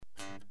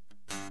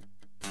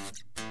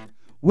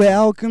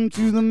Welcome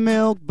to the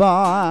milk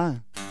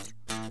bar.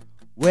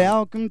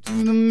 Welcome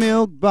to the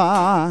milk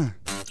bar.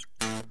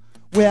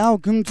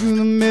 Welcome to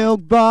the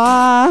milk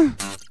bar.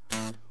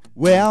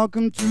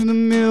 Welcome to the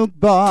milk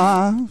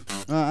bar.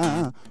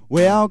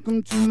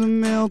 Welcome to the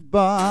milk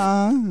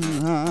bar.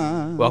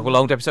 Welcome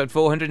along to episode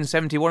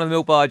 471 of the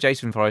Milk Bar.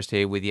 Jason Forrest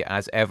here with you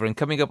as ever. And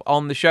coming up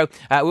on the show,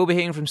 we'll be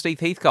hearing from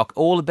Steve Heathcock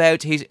all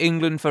about his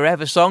England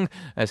Forever song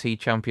as he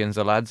champions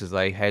the lads as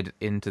they head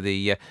into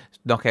the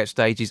knockout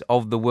stages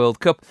of the World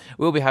Cup.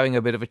 We'll be having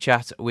a bit of a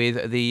chat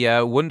with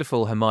the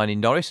wonderful Harmione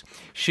Norris.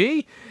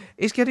 She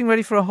is getting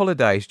ready for her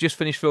holidays. Just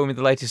finished filming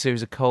the latest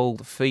series of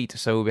Cold Feet,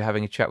 so we'll be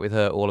having a chat with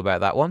her all about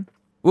that one.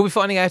 We'll be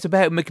finding out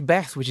about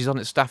Macbeth, which is on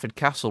at Stafford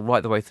Castle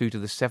right the way through to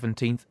the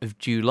 17th of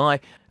July.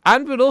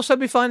 And we'll also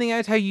be finding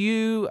out how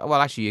your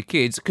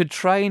kids, could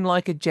train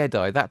like a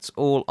Jedi. That's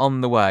all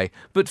on the way.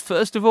 But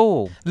first of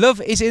all,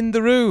 Love is in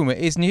the Room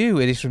is new.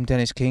 It is from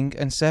Dennis King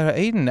and Sarah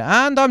Eden.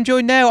 And I'm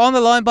joined now on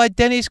the line by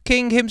Dennis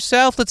King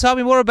himself to tell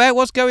me more about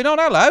what's going on.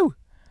 Hello.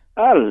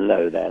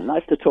 Hello there.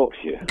 Nice to talk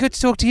to you. Good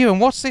to talk to you. And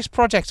what's this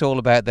project all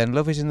about then,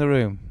 Love is in the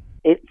Room?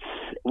 It's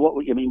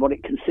what you mean, what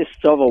it consists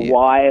of, or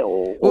why,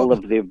 or all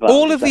of the above?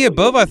 All of the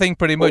above, I think,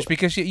 pretty much,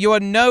 because you are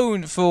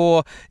known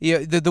for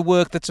the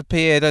work that's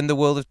appeared in the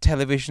world of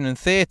television and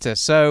theatre.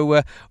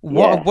 So,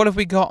 what have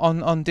we got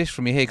on dish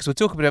from you here? Because we'll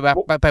talk a bit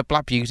about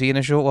Black Beauty in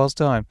a short while's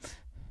time.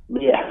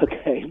 Yeah,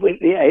 okay.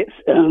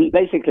 It's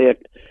basically a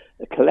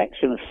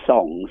collection of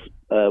songs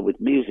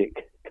with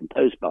music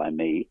composed by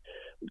me,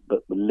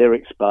 but with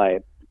lyrics by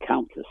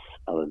countless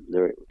other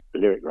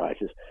lyric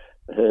writers.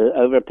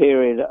 Over a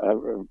period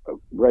of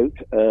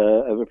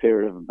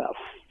about,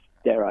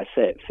 dare I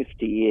say it,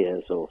 50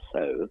 years or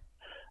so.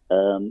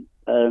 And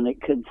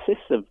it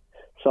consists of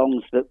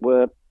songs that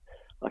were,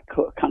 I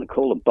kind of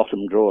call them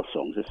bottom drawer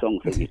songs. The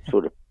songs that you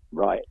sort of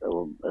write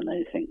and then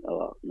you think,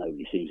 oh,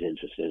 nobody seems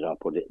interested, I'll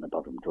put it in the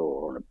bottom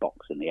drawer or in a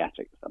box in the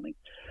attic or something.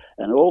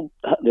 And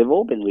they've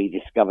all been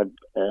rediscovered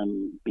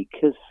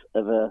because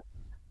of a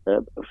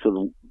sort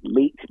of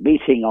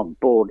meeting on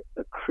board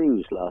a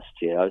cruise last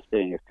year. I was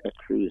doing a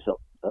cruise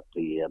up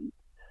the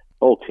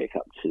Baltic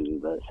up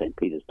to St.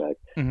 Petersburg,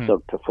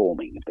 sort of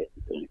performing a bit,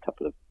 doing a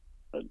couple of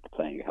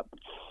playing a couple of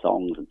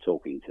songs and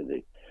talking to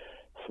the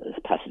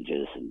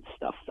passengers and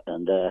stuff.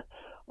 And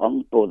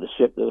on board the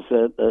ship there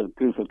was a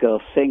group of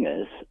girl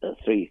singers,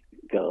 3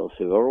 girls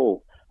who are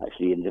all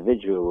actually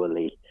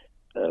individually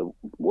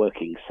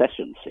working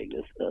session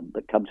singers,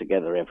 but come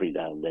together every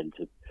now and then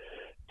to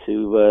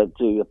do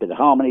a bit of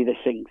harmony. They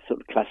sing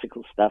sort of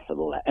classical stuff and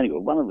all that. Anyway,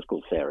 one of them was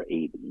called Sarah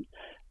Eden,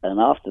 and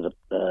after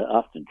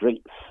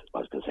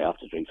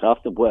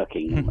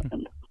working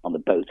and on the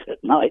boat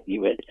at night,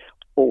 you would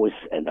always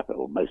end up,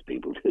 or most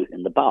people do,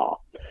 in the bar,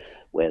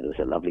 where there was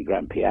a lovely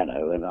grand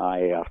piano, and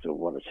I, after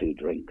 1 or 2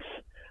 drinks,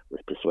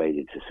 was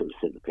persuaded to sort of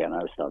sit at the piano.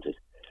 I started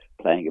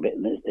playing a bit,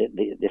 and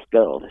this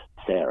girl,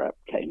 Sarah,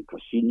 came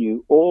across. She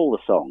knew all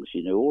the songs.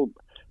 She knew all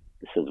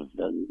sort of,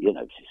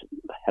 she's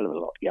a hell of a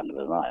lot younger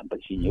than I am,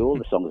 but she knew all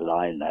the songs that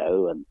I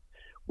know, and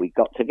we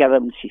got together,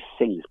 and she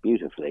sings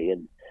beautifully,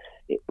 and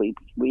we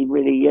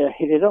really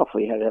hit it off.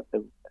 We had a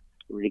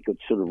really good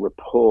sort of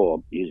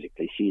rapport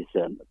musically. She's,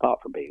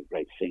 apart from being a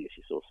great singer,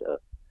 she's also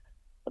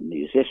a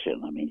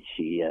musician. I mean,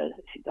 she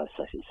does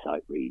session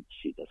sight reads,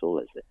 she does all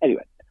this.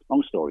 Anyway,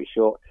 long story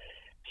short,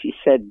 she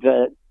said,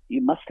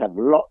 you must have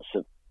lots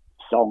of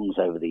songs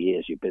over the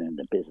years you've been in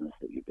the business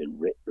that you've been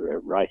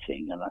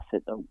writing. And I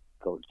said, oh,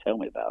 God, tell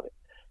me about it.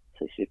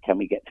 So she said, can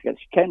we get together?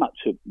 She came up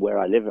to where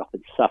I live up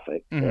in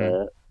Suffolk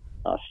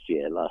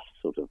last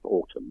sort of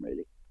autumn,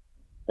 really,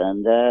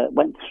 and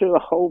went through a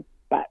whole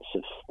batch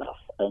of stuff.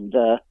 And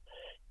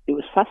it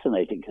was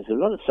fascinating because a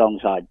lot of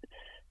songs I'd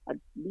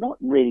not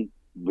really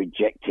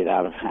rejected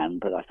out of hand,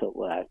 but I thought,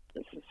 well,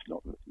 it's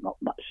not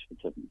much. It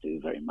doesn't do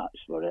very much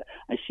for it.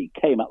 And she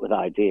came up with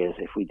ideas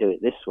if we do it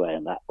this way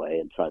and that way,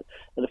 and tried.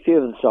 And a few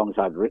of the songs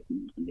I'd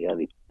written in the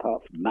early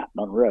part from Matt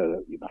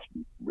Monro. You must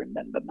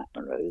remember Matt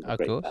Monro, the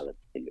great ballad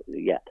singer.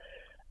 Yeah,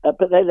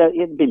 but they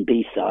had been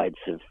B-sides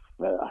of.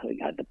 I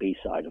think I had the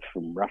B-side of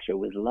From Russia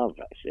with Love,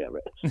 actually. I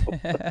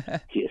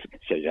read.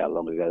 Shows you how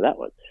long ago that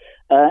was.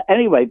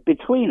 Anyway,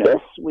 between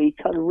us, we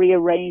kind of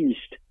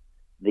rearranged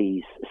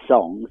these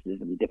songs, did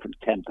them in different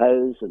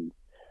tempos, and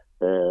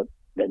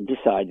then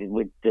decided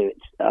we'd do it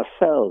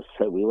ourselves.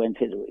 So we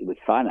we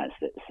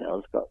financed it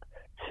ourselves, got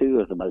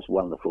 2 of the most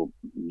wonderful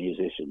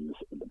musicians,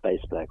 the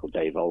bass player called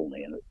Dave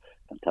Olney and a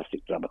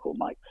fantastic drummer called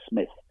Mike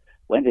Smith,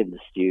 went in the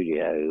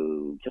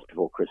studio just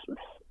before Christmas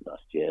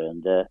last year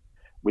and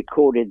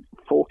recorded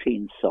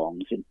 14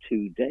 songs in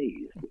 2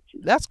 days.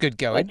 That's good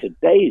going. By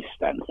today's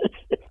standards,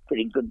 it's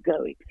pretty good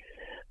going.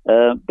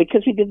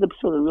 Because we did them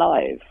sort of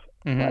live.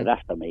 By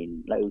that I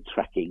mean no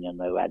tracking and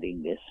no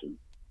adding this and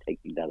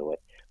taking that away.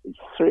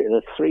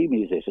 The 3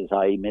 musicians,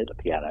 i.e. me at the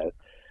piano,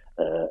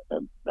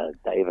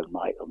 Dave and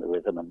Mike on the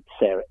rhythm, and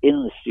Sarah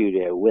in the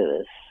studio with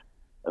us.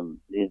 And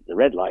the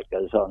red light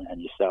goes on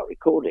and you start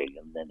recording,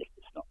 and then if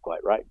it's not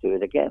quite right, do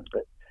it again.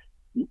 But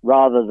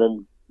rather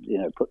than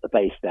put the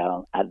bass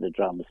down, add the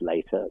drums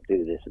later,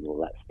 do this and all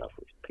that stuff,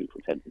 which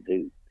people tend to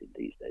do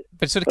these days.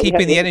 But sort of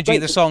keeping the energy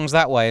of the songs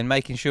that way and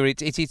making sure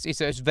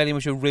it's very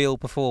much a real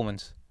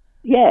performance.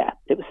 Yeah,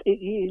 it was.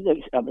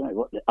 I don't know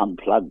what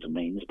unplugged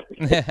means, but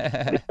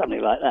it was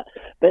something like that.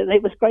 But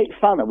it was great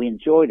fun, and we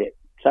enjoyed it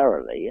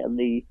thoroughly. And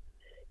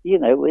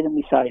when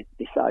we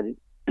decided,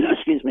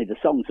 excuse me, the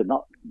songs are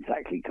not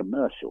exactly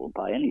commercial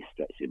by any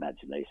stretch of the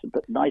imagination,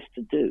 but nice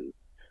to do.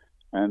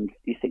 And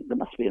you think there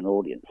must be an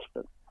audience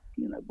for,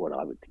 what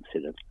I would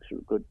consider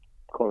sort of good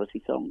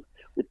quality songs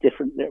with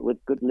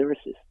good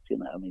lyricists.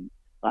 I mean,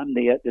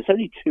 there's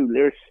only 2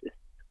 lyricists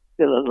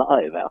still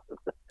alive out of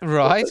them.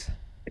 Right.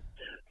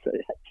 So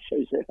it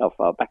shows you how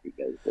far back it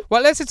goes. But,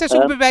 well, let's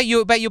talk a bit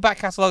about your back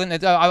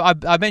catalogue.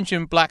 I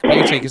mentioned Black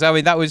Beauty because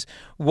that was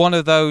one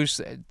of those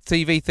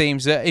TV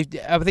themes that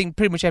I think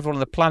pretty much everyone on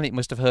the planet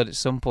must have heard at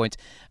some point.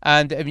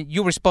 And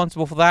you're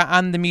responsible for that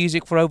and the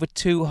music for over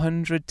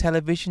 200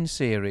 television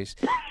series.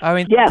 I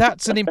mean,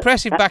 that's an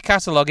impressive back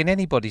catalogue in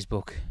anybody's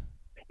book.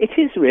 It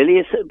is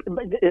really.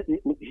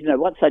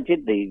 Once I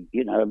did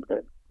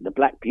the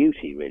Black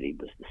Beauty really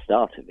was the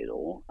start of it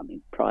all. I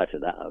mean, prior to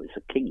that, I was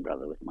a king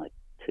brother with my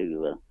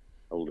 2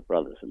 older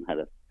brothers and had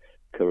a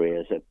career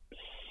as a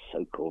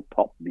so-called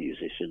pop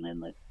musician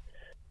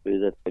through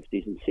the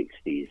 50s and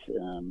 60s.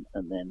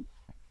 And then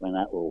when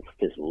that all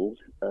fizzled,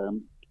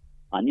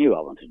 I knew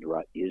I wanted to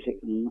write music,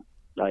 and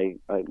I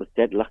was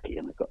dead lucky,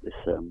 and I got this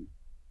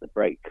the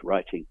break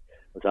writing.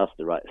 I was asked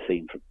to write a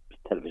theme for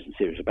a television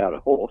series about a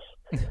horse,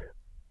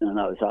 and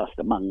I was asked,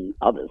 among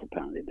others,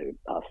 apparently they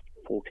asked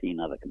 14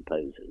 other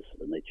composers,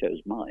 and they chose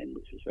mine,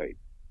 which was very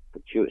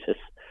fortuitous.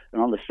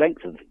 And on the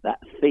strength of that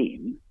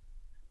theme,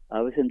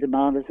 I was in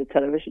demand as a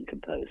television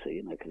composer,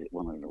 because it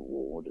won an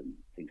award and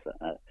things like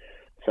that.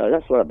 So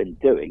that's what I've been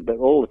doing. But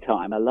all the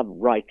time, I love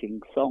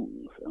writing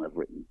songs, and I've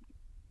written.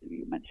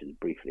 You mentioned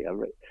briefly, I've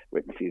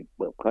written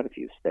quite a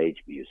few stage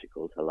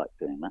musicals. I like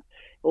doing that.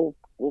 All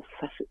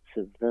facets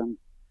of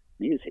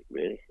music,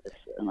 really,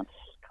 and I'm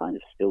kind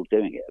of still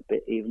doing it a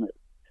bit, even at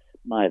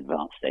my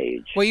advanced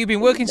age. Well, you've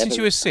been working since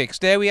you were 6.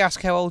 Dare we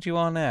ask how old you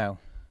are now?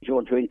 Do you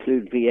want to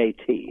include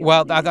VAT?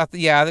 Well,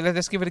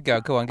 let's give it a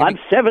go. Go on. I'm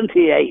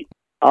 78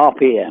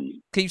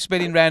 RPM. Keep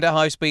spinning round at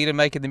high speed and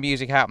making the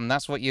music happen.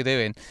 That's what you're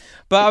doing.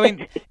 But, I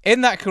mean,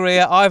 in that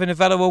career, Ivor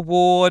Novello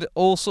Award,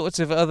 all sorts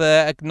of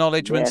other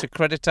acknowledgements,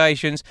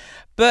 accreditations.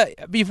 But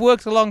you've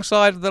worked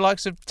alongside the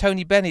likes of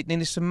Tony Bennett,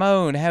 Nina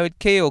Simone, Howard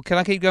Keel. Can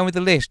I keep going with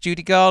the list?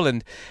 Judy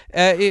Garland.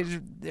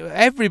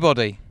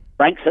 Everybody.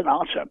 Frank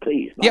Sinatra,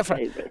 please.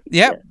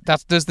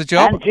 That does the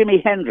job. And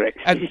Jimi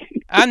Hendrix.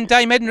 and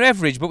Dame Edna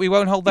Everage, but we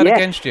won't hold that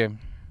against you.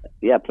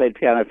 Yeah, I played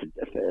piano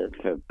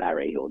for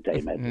Barry or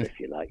Dame Edna, if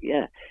you like.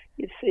 Yeah,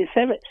 it's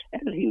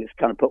everything that's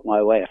kind of put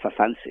my way. If I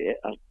fancy it,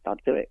 I'll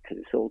do it, because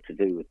it's all to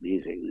do with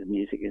music. The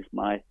music is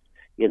my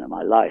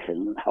life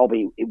and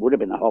hobby. It would have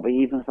been a hobby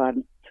even if I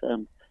hadn't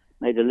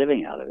made a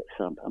living out of it.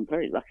 So I'm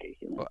very lucky.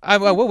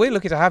 Well, we're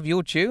lucky to have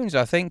your tunes,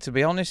 I think, to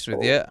be honest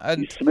with you.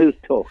 And you smooth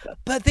talker.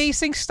 But these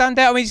things stand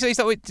out. I mean, it's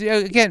like,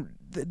 again,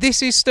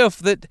 this is stuff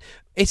that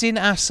it's in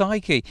our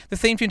psyche. The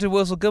theme tune to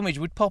Wurzel Gummidge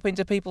would pop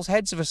into people's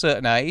heads of a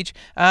certain age,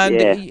 and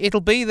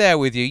it'll be there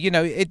with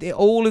you.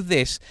 All of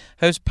this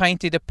has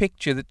painted a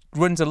picture that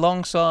runs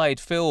alongside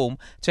film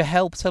to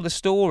help tell a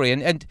story,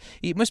 and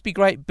it must be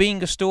great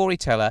being a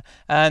storyteller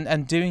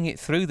and doing it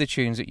through the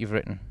tunes that you've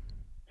written.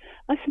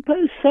 I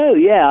suppose so,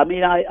 yeah. I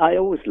mean, I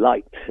always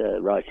liked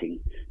writing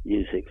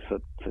music for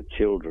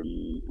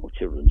children or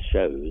children's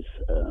shows,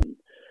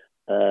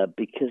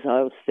 because I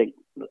always think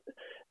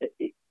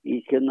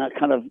you can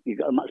you've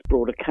got a much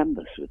broader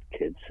canvas with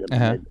kids.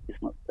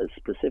 It's not as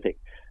specific.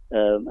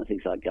 And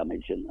things like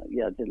Gummidge, and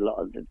I did a lot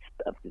of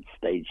I did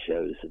stage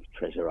shows of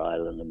Treasure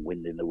Island and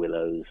Wind in the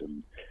Willows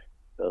and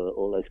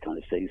all those kind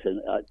of things,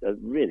 and I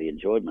really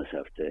enjoyed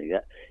myself doing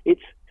that.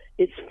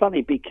 It's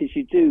funny because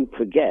you do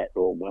forget,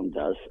 or one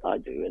does, I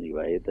do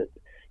anyway, that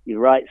you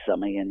write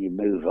something and you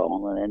move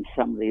on, and then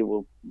somebody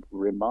will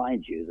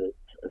remind you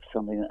of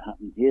something that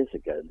happened years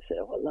ago and say,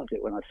 "Oh, I loved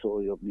it when I saw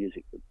your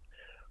music with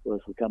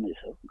Wurzel Gummidge."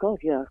 Oh, God,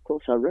 yeah, of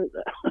course I wrote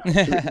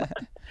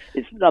that.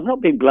 I'm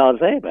not being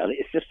blasé about it.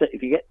 It's just that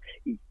if you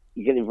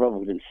get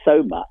involved in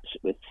so much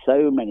with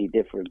so many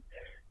different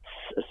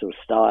sort of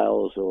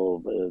styles, or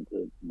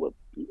well,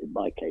 in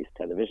my case,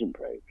 television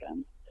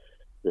programs,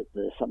 that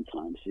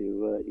sometimes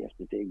you have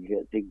to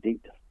dig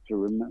deep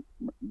to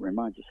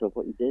remind yourself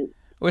what you did.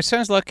 Well, it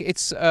sounds like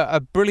it's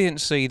a brilliant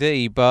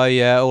CD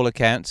by all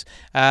accounts.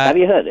 Have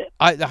you heard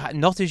it?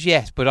 Not as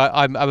yet, but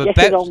I'm Get about.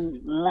 it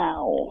on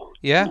now.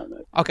 Yeah. No.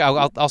 Okay,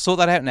 I'll sort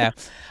that out now.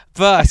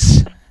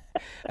 But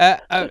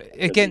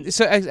again,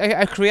 so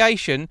a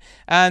creation,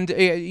 and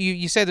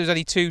you said there's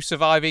only 2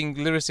 surviving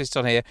lyricists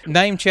on here.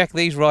 Name check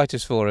these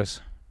writers for us.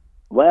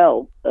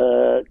 Well,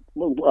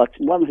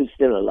 one who's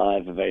still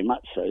alive, very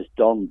much so, is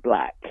Don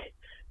Black,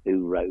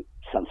 who wrote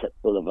Sunset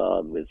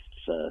Boulevard with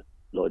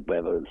Lloyd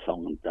Webber and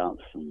Song and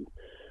Dance and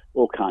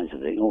all kinds of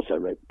things. Also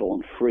wrote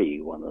Born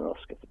Free, won an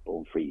Oscar for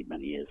Born Free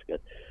many years ago.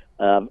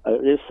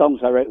 There's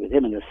songs I wrote with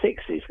him in the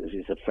 60s because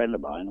he's a friend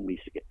of mine, and we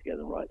used to get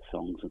together and write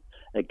songs. And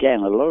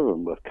again, a lot of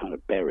them were kind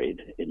of buried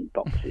in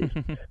boxes.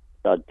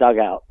 So I dug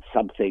out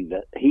something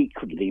that he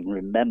couldn't even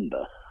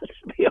remember,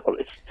 to be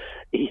honest.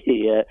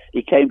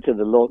 He came to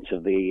the launch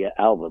of the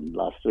album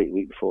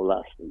week before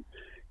last, and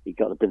he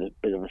got a bit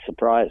of a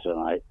surprise when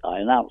I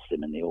announced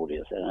him in the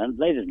audience. And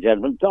ladies and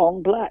gentlemen,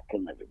 Don Black,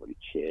 and everybody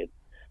cheered.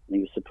 And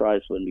he was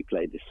surprised when we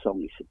played this song.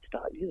 He said,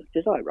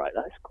 did I write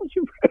that? Of course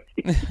you wrote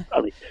it.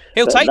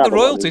 He'll take the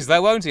royalties,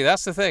 though, won't he?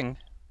 That's the thing.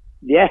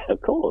 Yeah, of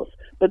course.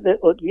 But there's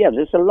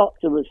a lot.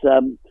 There was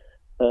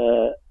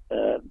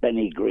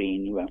Benny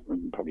Green. You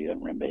probably don't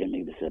remember him.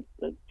 He was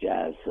a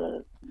jazz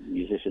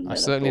musician. I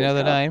certainly know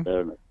the name.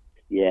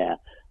 Yeah.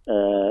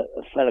 A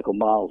fellow called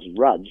Miles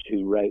Rudge,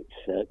 who wrote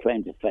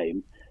Claim to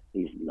Fame.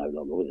 He's no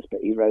longer with us,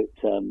 but he wrote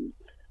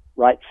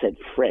Right Said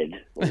Fred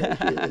all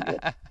those years ago.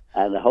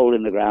 And A Hole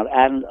in the Ground,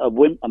 and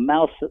a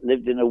mouse that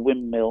lived in a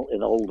windmill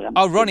in Oldham.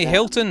 Oh, Ronnie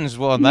Hilton's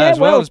one as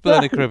well as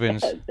Bernard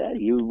Cribbins.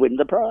 You win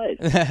the prize,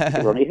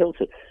 Ronnie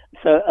Hilton.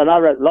 So, and I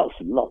wrote lots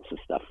and lots of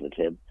stuff with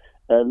him,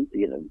 and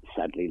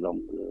sadly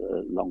long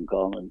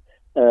gone. And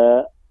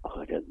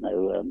I don't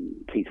know,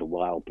 Peter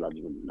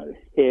Wildblood wouldn't know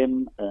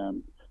him. I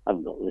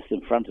haven't got this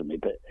in front of me,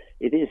 but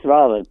it is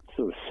rather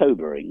sort of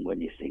sobering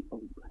when you think,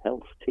 oh,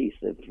 hell's teeth,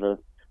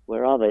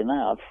 where are they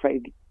now? I'm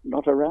afraid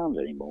not around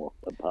anymore,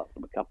 apart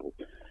from a couple.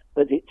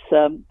 But it's,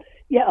 I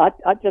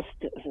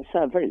just, as I say,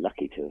 I'm very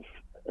lucky to have,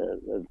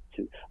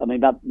 I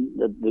mean,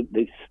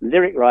 the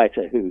lyric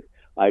writer who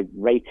I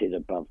rated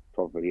above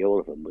probably all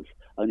of them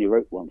only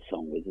wrote one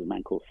song with a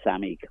man called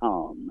Sammy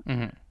Kahn,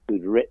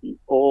 who'd written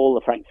all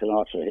the Frank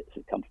Sinatra hits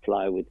that Come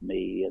Fly With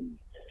Me and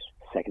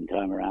Second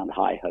Time Around,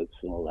 High Hopes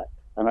and all that.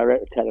 And I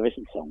wrote a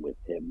television song with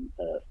him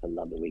for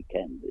London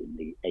Weekend in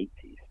the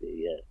 80s,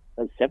 the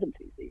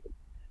 70s even.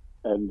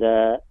 And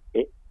I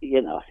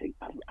think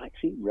I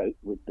actually wrote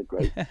with the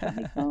great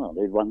Sammy Kahn.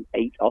 They won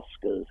 8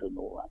 Oscars and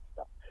all that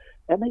stuff.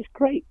 And it's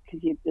great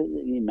because you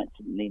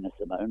mentioned Nina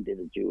Simone, did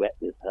a duet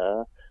with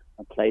her,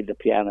 and played the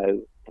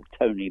piano for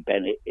Tony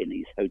Bennett in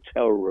his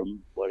hotel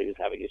room while he was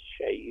having a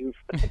shave.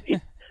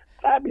 It's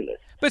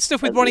fabulous. But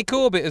stuff with Ronnie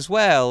Corbett as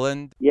well.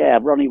 And yeah,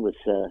 Ronnie was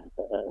a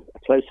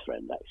close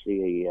friend,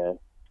 actually.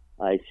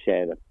 I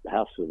shared a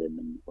house with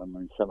him when we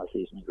were in summer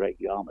season in Great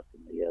Yarmouth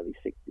in the early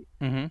 60s.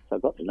 So I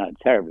got to know him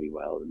terribly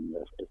well. And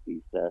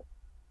he's,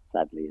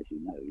 sadly, as you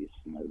know, he's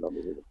no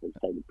longer with us. But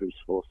same with Bruce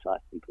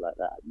Forsyth, people like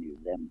that. I knew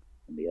them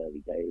in the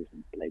early days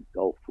and played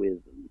golf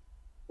with and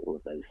all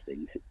of those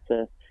things.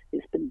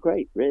 It's been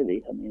great,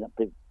 really. I mean, I've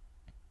been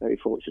very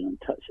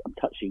fortunate. I'm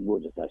touching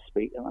wood as I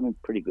speak, and I'm in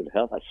pretty good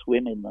health. I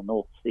swim in the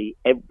North Sea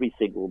every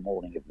single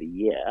morning of the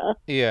year.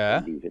 Yeah.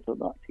 Believe it or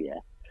not,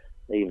 yeah.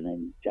 Even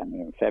in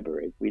January and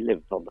February. We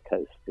lived on the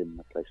coast in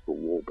a place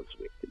called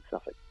Walberswick in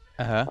Suffolk.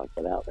 So I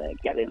get out there,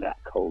 get in that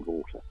cold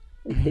water.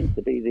 It seems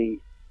to be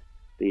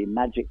the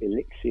magic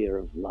elixir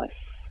of life.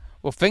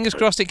 Well, fingers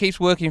crossed it keeps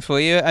working for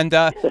you, and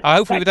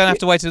hopefully we don't have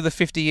to wait another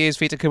 50 years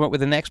for you to come up with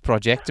the next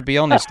project, to be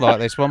honest, like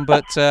this one,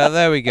 but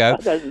there we go.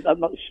 I'm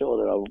not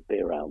sure that I will be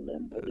around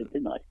then, but it'd be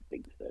nice to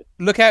think so.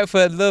 Look out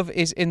for Love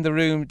Is in the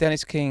Room,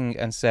 Dennis King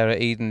and Sarah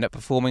Eden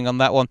performing on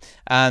that one,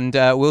 and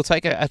we'll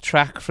take a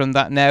track from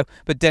that now.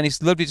 But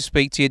Dennis, lovely to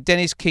speak to you.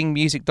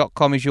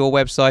 DennisKingMusic.com is your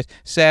website.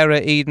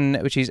 Sarah Eden,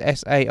 which is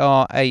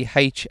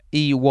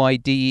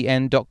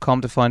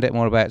SarahEyden.com to find out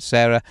more about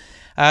Sarah.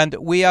 And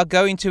we are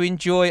going to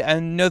enjoy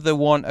another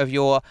one of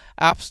your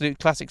absolute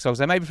classic songs.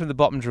 They may be from the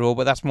bottom drawer,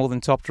 but that's more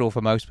than top drawer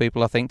for most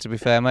people, I think, to be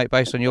fair, mate,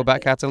 based on your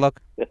back catalogue.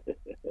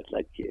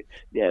 Thank you.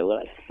 Yeah,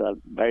 well, that's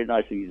very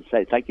nice of you to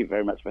say. Thank you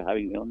very much for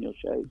having me on your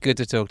show. Good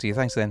to talk to you.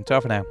 Thanks then. Ta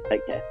for now.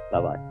 Take care.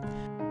 Bye-bye.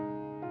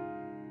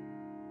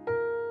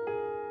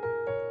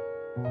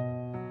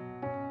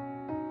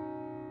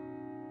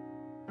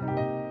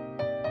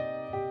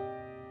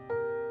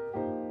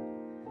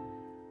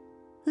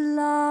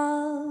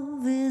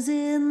 Love is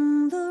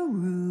in the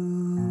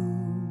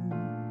room.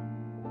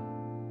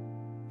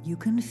 You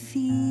can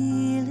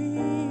feel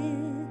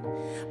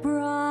it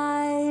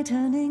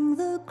brightening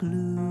the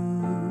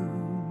gloom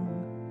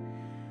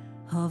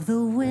of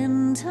the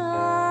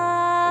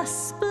winter,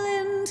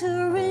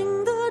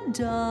 splintering the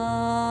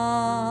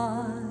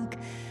dark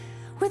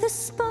with a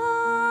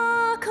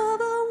spark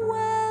of a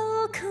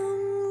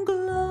welcome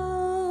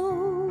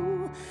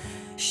glow,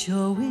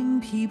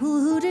 showing people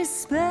who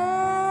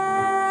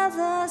despair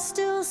there's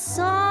still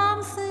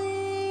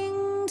something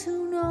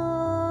to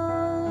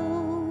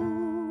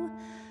know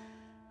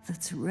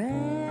that's rare.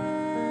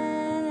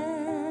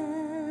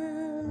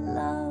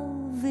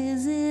 Love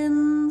is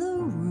in the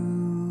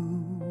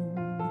room.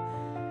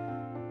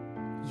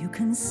 You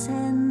can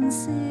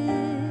sense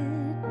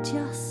it,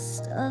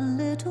 just a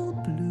little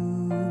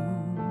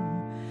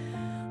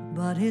bloom,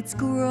 but it's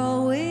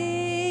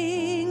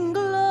growing,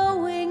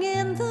 glowing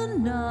in the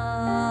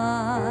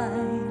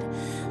night,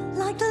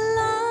 like the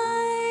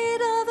light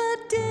of a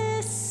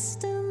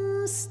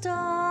distant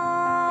star,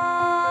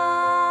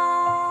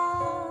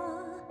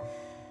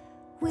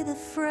 with a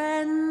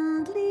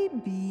friendly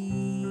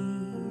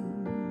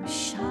beam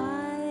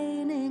shining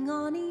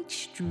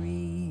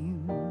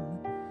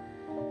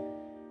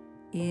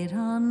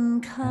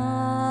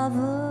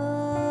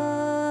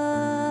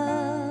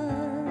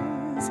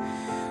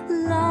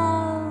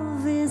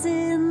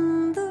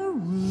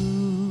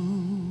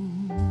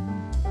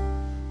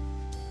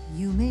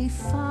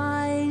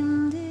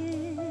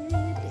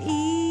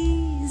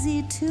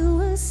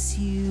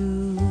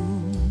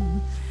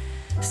assume,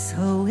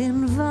 so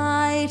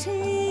inviting,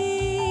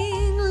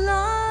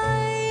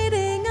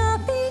 lighting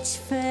up each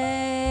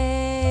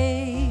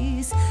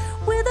face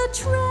with a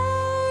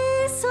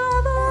trace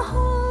of a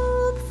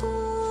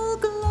hopeful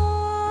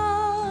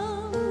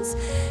glance,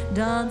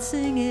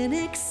 dancing in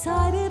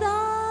excited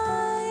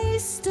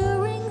eyes,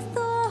 stirring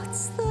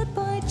thoughts that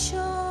by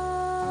chance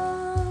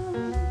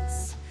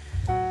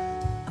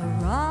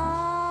arise.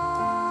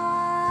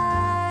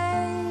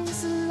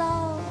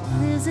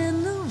 Love is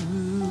in the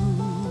room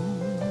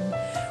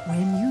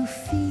when you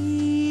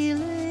feel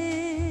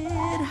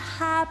it,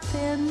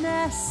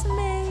 happiness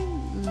may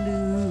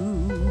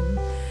loom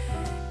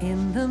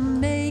in the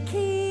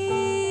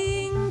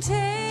making,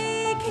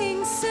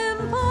 taking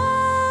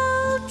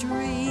simple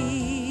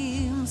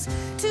dreams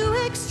to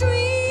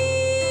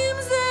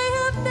extremes they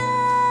have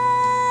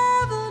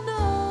never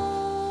known.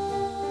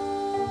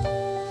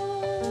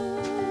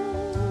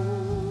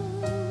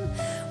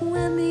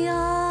 When the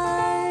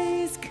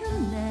eyes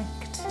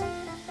connect,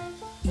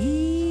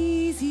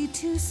 easy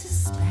to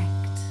suspect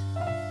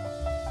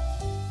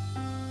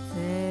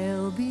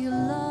they'll be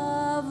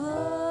lovers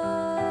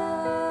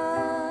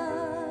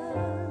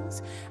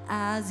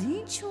as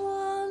each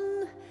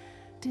one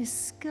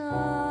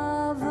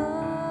discovers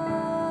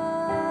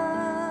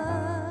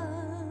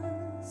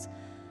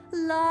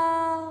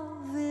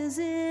love is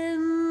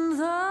in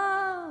the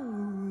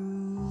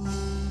room.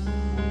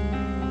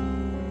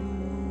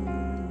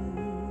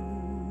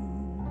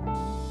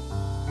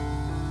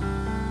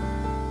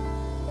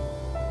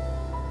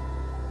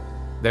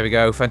 There we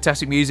go.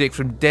 Fantastic music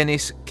from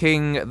Dennis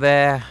King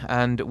there,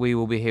 and we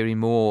will be hearing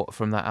more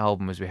from that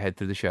album as we head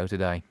through the show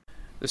today.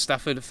 The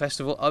Stafford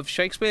Festival of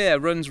Shakespeare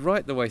runs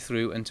right the way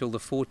through until the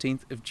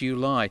 14th of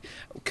July.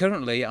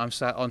 Currently, I'm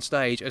sat on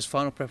stage as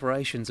final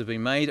preparations have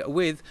been made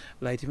with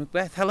Lady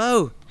Macbeth.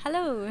 Hello.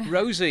 Hello.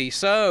 Rosie.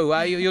 So,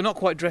 you're not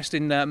quite dressed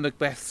in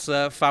Macbeth's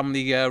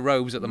family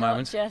robes at the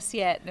moment. Not just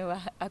yet. No,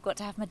 I've got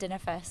to have my dinner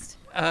first.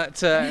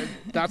 That's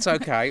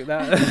okay.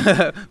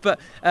 But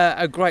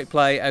a great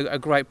play, a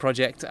great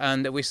project,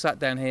 and we sat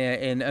down here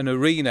in an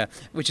arena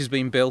which has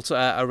been built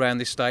around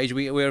this stage.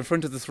 We're in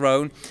front of the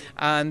throne,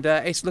 and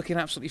it's looking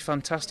absolutely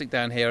fantastic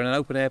down here in an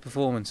open air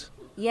performance.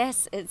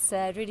 Yes, it's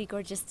a really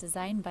gorgeous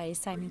design by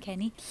Simon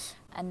Kenny,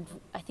 and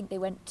I think they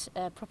went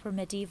proper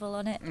medieval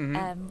on it,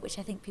 which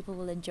I think people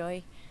will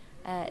enjoy.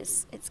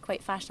 It's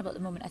quite fashionable at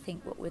the moment, I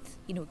think, what with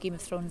Game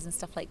of Thrones and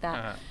stuff like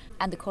that.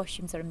 And the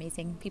costumes are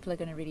amazing. People are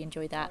going to really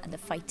enjoy that, and the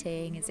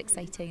fighting is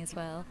exciting as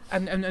well.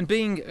 And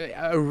being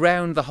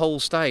around the whole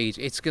stage,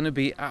 it's going to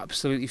be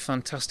absolutely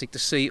fantastic to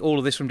see all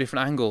of this from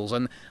different angles.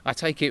 And I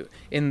take it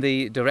in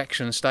the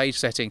direction stage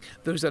setting,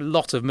 there's a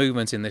lot of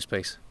movement in this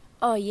piece.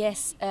 Oh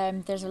yes,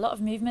 there's a lot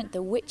of movement.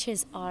 The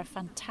witches are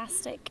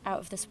fantastic, out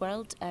of this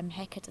world,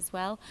 Hecate as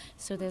well.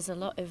 So there's a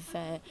lot of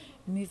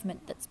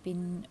movement that's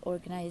been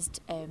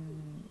organised.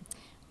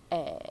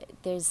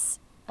 There's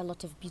a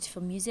lot of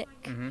beautiful music,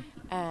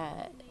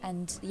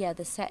 and yeah,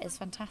 the set is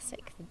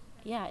fantastic.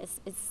 Yeah,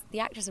 it's the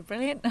actors are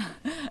brilliant.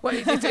 Well,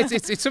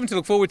 it's something to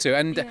look forward to.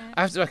 And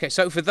I have to, okay,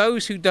 so for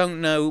those who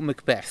don't know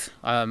Macbeth,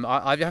 I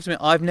have to admit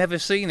I've never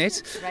seen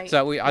it. Right.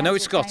 So I know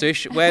it's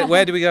Scottish.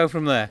 Where do we go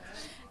from there?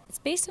 It's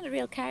based on a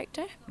real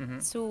character,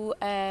 so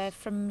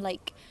from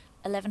like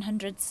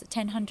 1100s,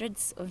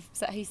 1000s, is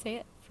that how you say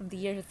it? From the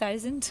year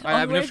 1000 I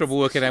have no trouble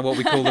working out what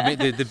we call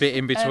the bit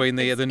in between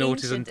the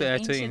noughties and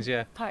teens,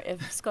 yeah. Part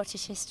of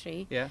Scottish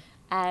history. Yeah.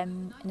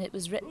 And it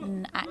was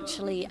written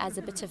actually as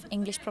a bit of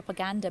English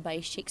propaganda by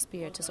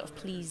Shakespeare to sort of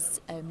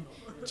please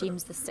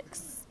James VI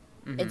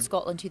in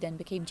Scotland, who then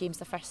became James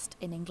I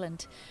in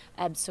England.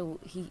 So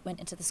he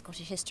went into the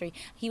Scottish history.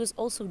 He was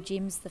also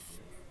James the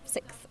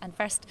Sixth and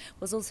First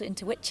was also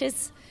into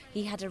witches.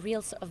 He had a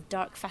real sort of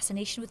dark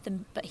fascination with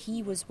them, but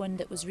he was one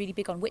that was really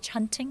big on witch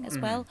hunting as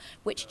well,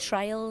 witch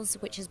trials,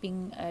 witches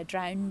being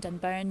drowned and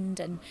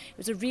burned, and it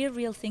was a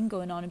real thing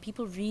going on, and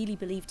people really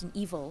believed in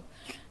evil,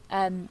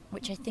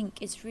 which I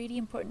think is really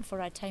important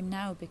for our time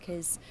now,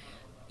 because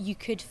you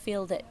could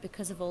feel that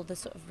because of all the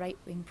sort of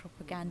right-wing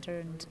propaganda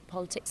and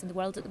politics in the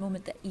world at the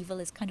moment, that evil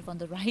is kind of on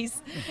the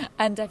rise.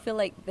 And I feel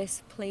like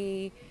this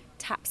play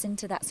taps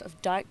into that sort of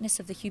darkness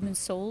of the human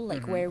soul,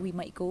 like where we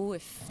might go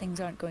if things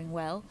aren't going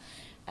well.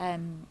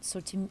 So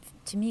to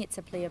me, it's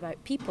a play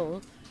about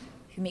people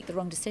who make the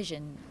wrong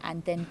decision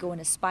and then go in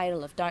a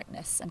spiral of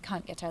darkness and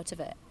can't get out of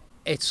it.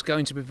 It's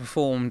going to be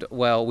performed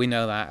well, we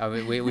know that. I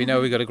mean, we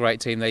know we've got a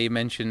great team there. You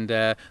mentioned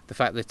the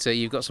fact that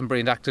you've got some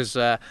brilliant actors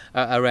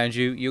around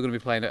you. You're going to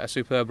be playing a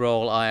superb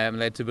role, I am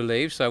led to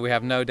believe, so we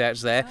have no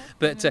doubts there.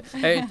 But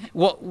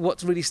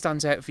what really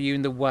stands out for you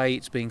in the way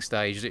it's being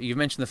staged? You've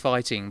mentioned the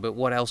fighting, but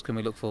what else can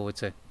we look forward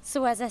to?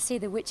 So as I say,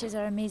 the witches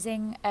are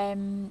amazing.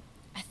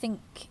 I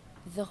think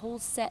the whole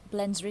set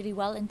blends really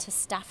well into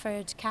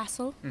Stafford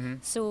Castle.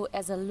 So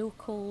as a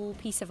local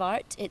piece of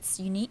art, it's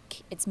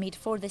unique. It's made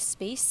for this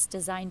space,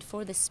 designed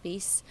for this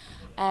space.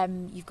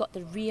 You've got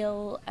the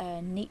real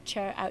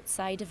nature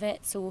outside of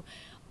it. So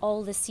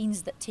all the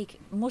scenes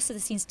most of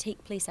the scenes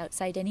take place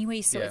outside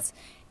anyway. So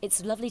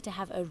it's lovely to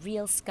have a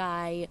real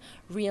sky,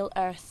 real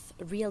earth,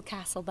 real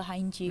castle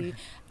behind you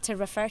to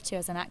refer to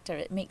as an actor.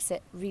 It makes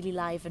it really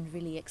live and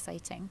really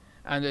exciting.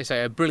 And they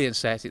say a brilliant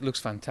set. It looks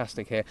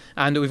fantastic here.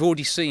 And we've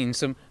already seen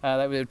some,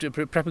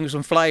 prepping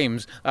some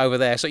flames over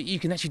there. So you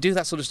can actually do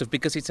that sort of stuff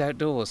because it's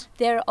outdoors.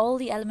 There are all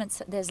the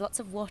elements. There's lots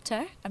of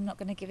water. I'm not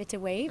going to give it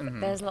away,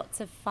 but there's lots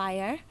of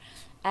fire.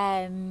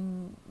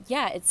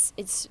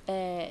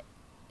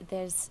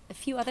 There's a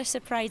few other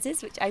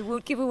surprises, which I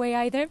won't give away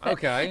either. But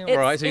okay, all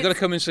right. So you've got to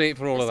come and see it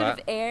for all of that. Sort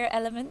of air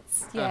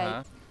elements.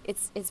 Yeah.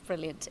 It's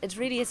brilliant. It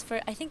really is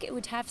I think it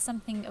would have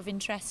something of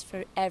interest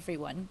for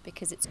everyone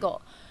because it's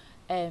got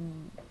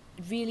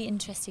really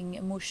interesting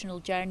emotional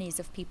journeys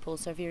of people.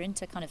 So if you're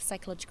into kind of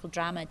psychological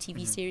drama,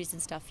 TV series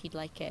and stuff, you'd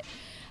like it.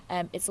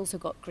 It's also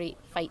got great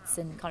fights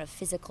and kind of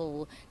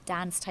physical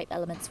dance type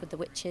elements with the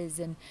witches.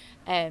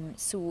 And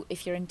so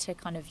if you're into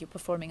kind of your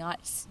performing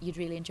arts, you'd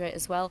really enjoy it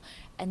as well.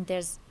 And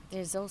there's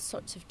all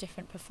sorts of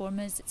different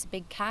performers. It's a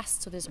big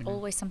cast, so there's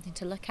always something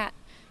to look at.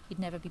 You'd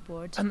never be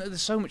bored. And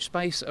there's so much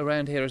space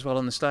around here as well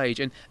on the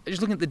stage. And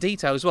just looking at the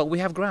detail as well, we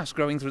have grass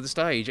growing through the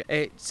stage.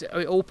 It's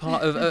all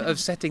part of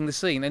setting the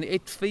scene. And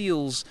it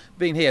feels,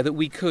 being here, that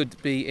we could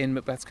be in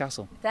Macbeth's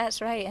castle. That's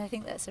right. And I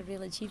think that's a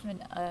real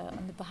achievement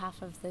on the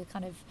behalf of the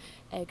kind of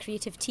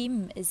creative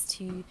team, is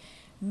to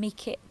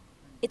make it...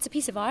 It's a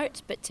piece of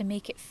art, but to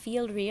make it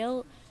feel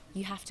real,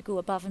 you have to go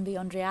above and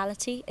beyond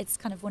reality. It's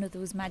kind of one of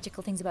those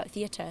magical things about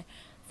theatre,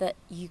 that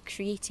you're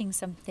creating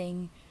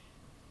something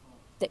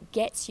that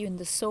gets you in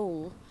the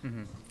soul,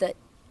 that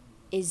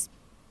is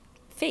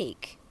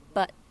fake,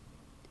 but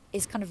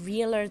is kind of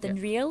realer than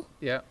real.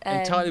 Yeah,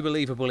 entirely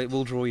believable. It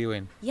will draw you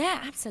in. Yeah,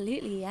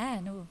 absolutely. Yeah,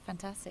 no,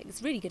 fantastic.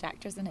 It's really good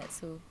actors in it,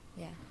 so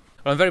yeah.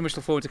 Well, I'm very much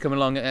looking forward to coming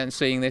along and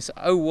seeing this.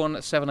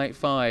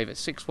 01785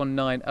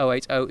 619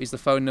 080 is the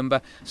phone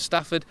number.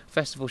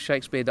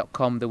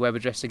 StaffordFestivalShakespeare.com, the web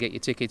address to get your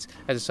tickets.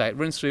 As I say, it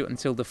runs through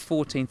until the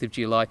 14th of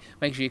July.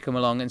 Make sure you come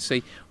along and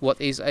see what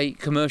is a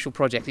commercial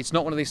project. It's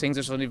not one of these things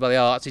that's funded by the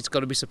arts. It's got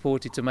to be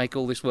supported to make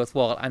all this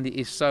worthwhile, and it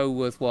is so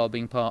worthwhile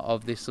being part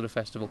of this sort of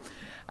festival.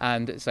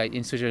 And say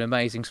in such an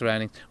amazing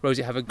surrounding.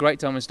 Rosie, have a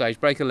great time on stage,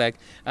 break a leg,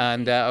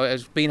 and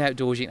being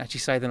outdoors, you can actually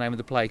say the name of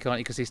the play, can't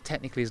you? Because it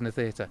technically isn't a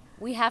theatre.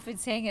 We have been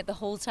saying it the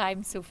whole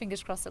time, so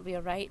fingers crossed it'll be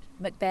all right.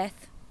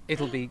 Macbeth.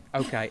 It'll be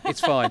okay.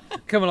 It's fine.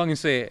 Come along and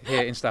see it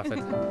here in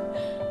Stafford.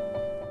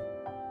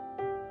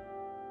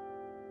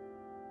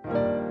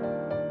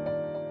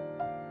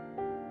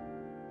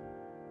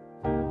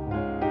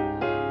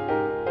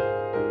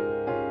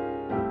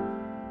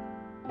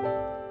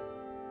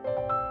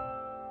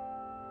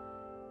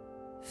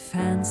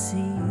 Fancy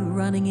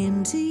running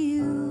into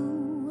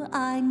you.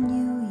 I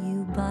knew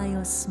you by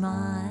your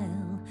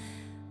smile.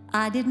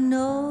 I didn't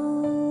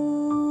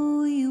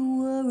know you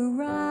were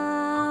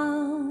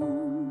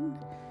around.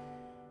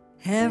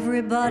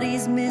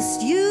 Everybody's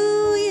missed you.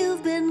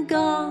 You've been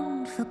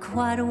gone for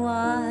quite a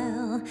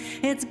while.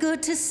 It's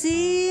good to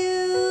see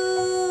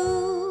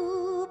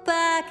you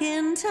back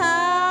in town.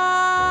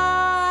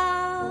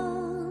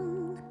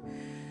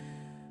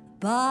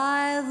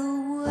 By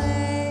the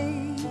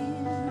way,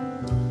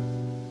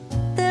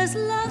 there's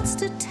lots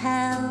to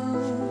tell.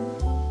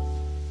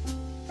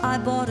 I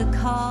bought a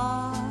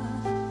car,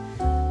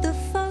 the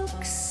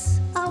folks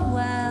are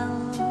well.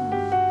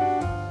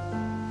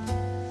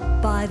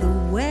 By the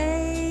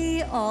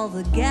way, all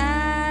the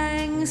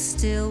gang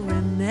still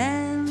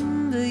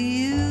remember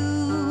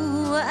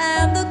you,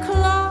 and the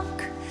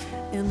clock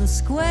in the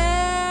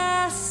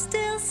square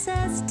still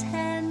says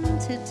 10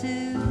 to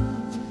 2.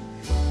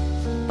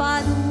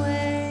 By the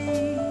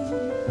way,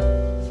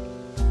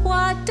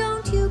 why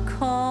don't you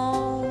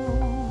call?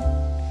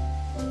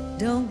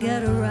 Don't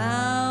get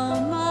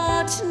around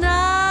much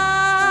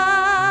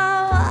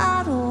now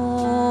at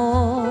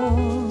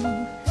all.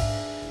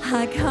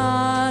 I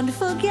can't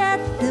forget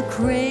the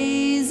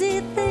crazy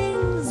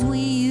things we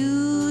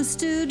used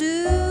to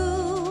do.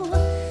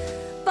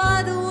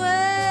 By the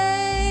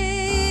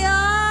way,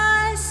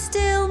 I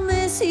still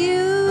miss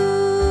you.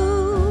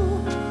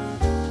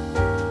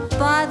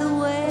 By the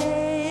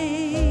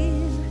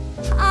way,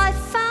 I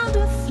found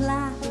a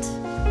flat.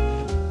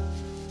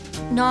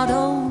 Not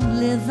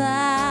only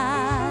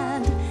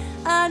that,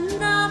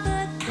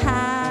 another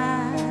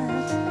cat.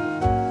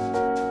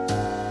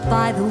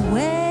 By the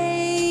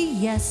way,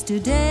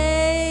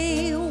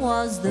 yesterday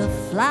was the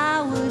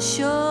flower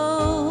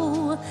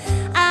show,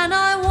 and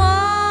I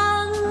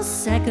won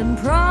second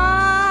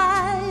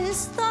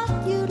prize.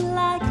 Thought you'd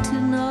like to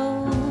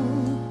know.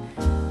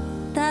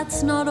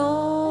 That's not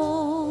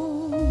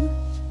all.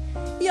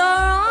 You're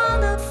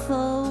on the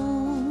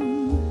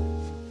phone.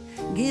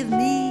 Give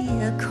me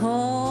a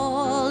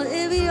call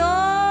if you're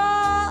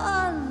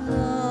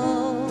alone.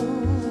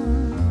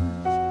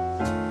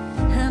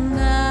 And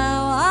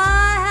now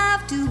I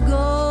have to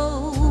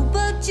go,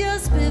 but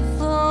just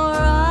before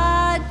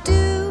I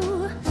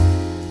do,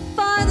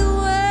 by the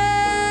way,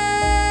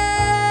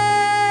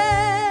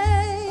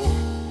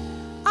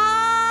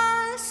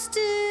 I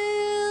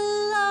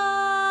still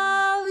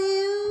love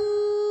you.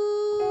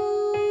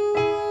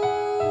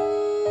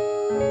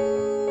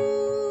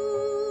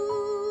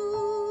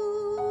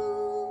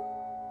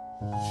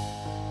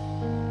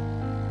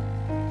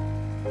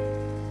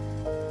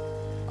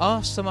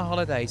 Are summer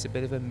holidays a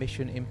bit of a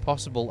mission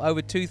impossible?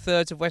 Over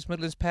 2/3 of West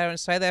Midlands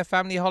parents say their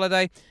family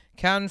holiday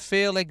can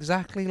feel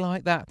exactly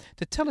like that.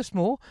 To tell us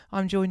more,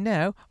 I'm joined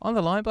now on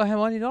the line by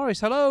Harmione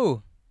Norris.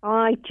 Hello.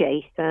 Hi,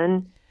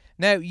 Jason.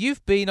 Now,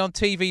 you've been on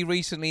TV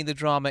recently in the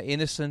drama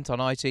Innocent on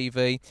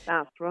ITV.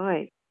 That's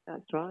right.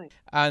 That's right.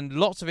 And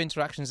lots of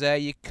interactions there.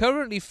 You're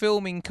currently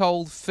filming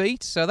Cold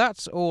Feet, so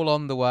that's all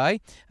on the way.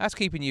 That's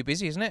keeping you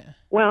busy, isn't it?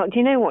 Well, do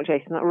you know what,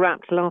 Jason? That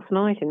wrapped last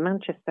night in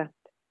Manchester.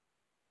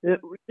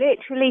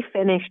 Literally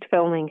finished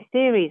filming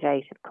Series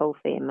 8 of Cold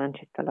Feet in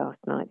Manchester last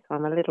night, so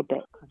I'm a little bit...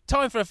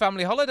 Time for a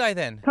family holiday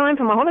then. Time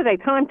for my holiday.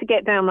 Time to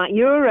get down that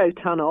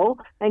Eurotunnel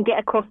and get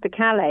across to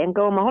Calais and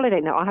go on my holiday.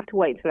 Now, I have to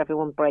wait till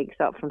everyone breaks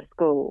up from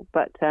school,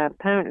 but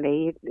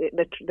apparently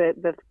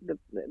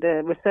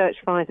the research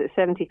finds that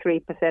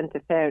 73%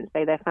 of parents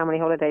say their family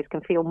holidays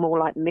can feel more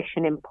like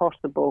Mission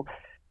Impossible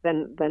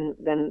than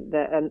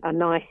a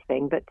nice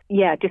thing. But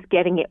yeah, just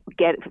get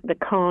the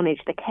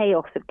carnage, the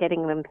chaos of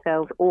getting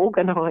themselves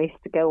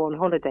organised to go on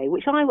holiday,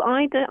 which I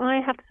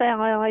have to say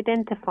I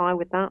identify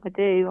with that. I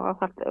do. I've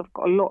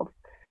got a lot of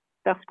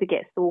stuff to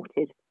get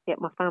sorted,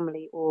 get my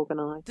family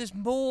organised. There's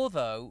more,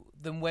 though,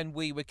 than when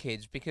we were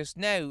kids, because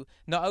now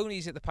not only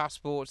is it the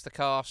passports, the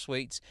car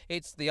suites,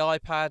 it's the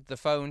iPad, the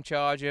phone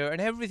charger, and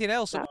everything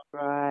else. That's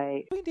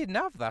right. We didn't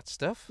have that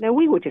stuff. No,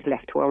 we were just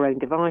left to our own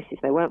devices,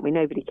 though, weren't we?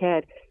 Nobody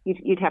cared.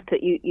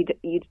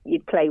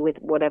 You'd play with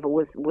whatever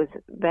was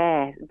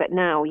there. But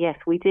now, yes,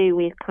 we do.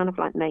 We kind of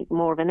like make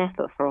more of an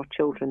effort for our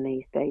children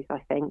these days, I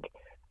think.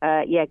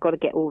 Got to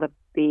get all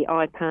the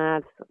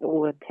iPads,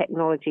 all the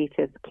technology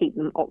to keep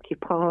them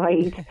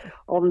occupied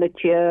on the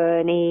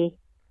journey.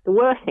 The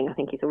worst thing, I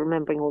think, is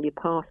remembering all your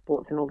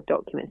passports and all the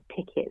documents,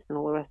 tickets and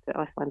all the rest of it.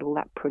 I find all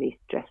that pretty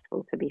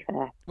stressful, to be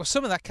fair. Well,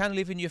 some of that can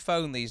live in your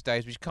phone these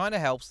days, which kind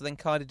of helps, but then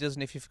kind of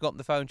doesn't if you've forgotten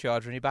the phone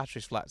charger and your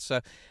battery's flat. So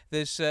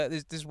there's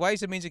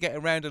ways and means of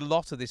getting around a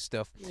lot of this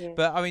stuff. Yeah.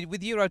 But, I mean, with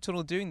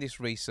Eurotunnel doing this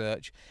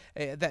research,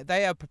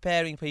 they are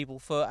preparing people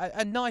for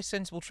a nice,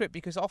 sensible trip,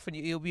 because often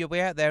you'll be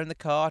out there in the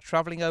car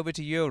travelling over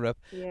to Europe,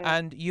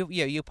 and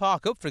you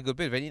park up for a good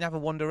bit of it and you can have a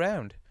wander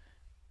around.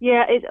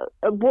 Yeah,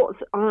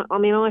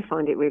 I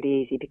find it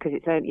really easy because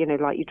it's,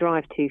 like you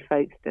drive to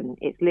Folkestone,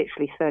 it's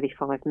literally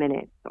 35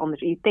 minutes.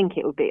 You'd think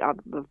it would be,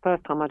 the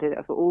first time I did it,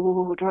 I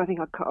thought, driving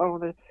a car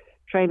on the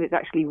train is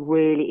actually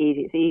really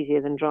easy. It's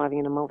easier than driving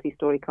in a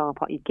multi-storey car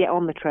park. You get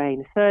on the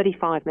train,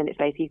 35 minutes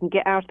later, you can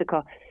get out of the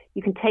car.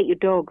 You can take your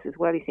dogs as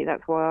well, you see,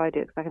 that's why I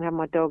do it, because I can have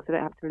my dogs, I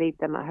don't have to leave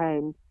them at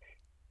home.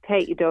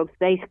 Take your dogs,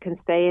 they can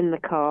stay in the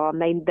car,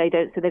 and they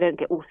don't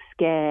get all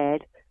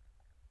scared,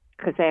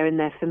 because they're in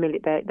their familiar,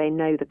 they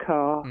know the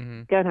car.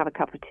 Mm-hmm. Go and have a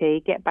cup of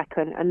tea, get back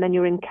on, and then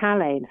you're in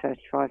Calais in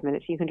 35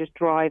 minutes. You can just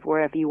drive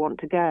wherever you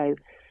want to go.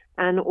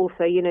 And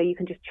also, you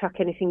can just chuck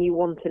anything you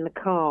want in the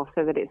car,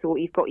 so that it's all,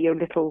 you've got your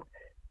little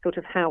sort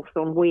of house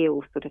on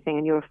wheels sort of thing,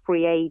 and you're a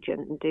free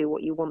agent and do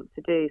what you want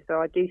to do.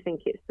 So I do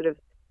think it's sort of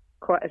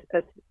quite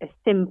a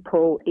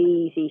simple,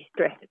 easy,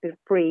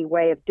 stress-free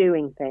way of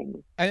doing things.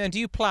 And do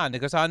you plan?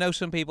 Because I know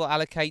some people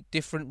allocate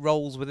different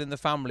roles within the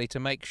family to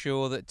make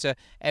sure that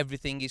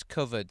everything is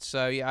covered.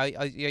 So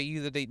are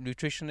you the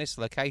nutritionist,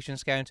 location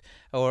scout,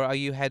 or are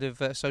you head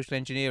of social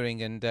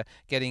engineering and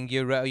getting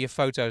your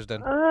photos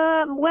done?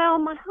 Well,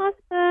 my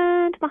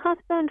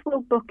husband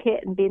will book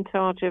it and be in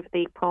charge of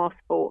the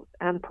passports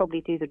and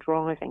probably do the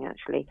driving,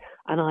 actually.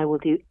 And I will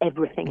do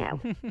everything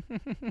else.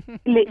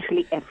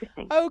 Literally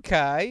everything.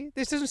 Okay.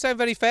 This doesn't sound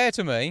very fair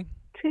to me.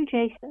 True,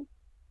 Jason.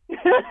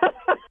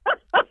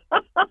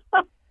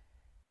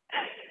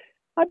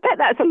 I bet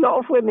that's a lot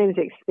of women's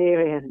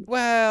experience.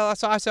 Well,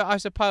 I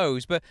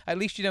suppose, but at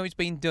least you know it's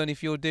been done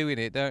if you're doing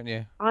it, don't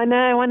you? I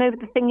know, but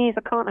the thing is,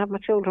 I can't have my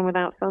children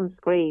without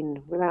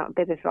sunscreen, without a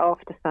bit of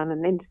after sun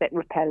and insect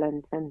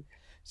repellent and,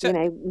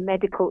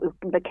 medical,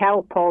 the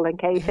Calpol in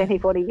case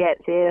anybody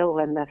gets ill,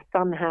 and the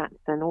sun hats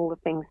and all the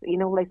things,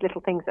 all those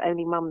little things that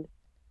only mums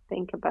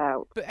think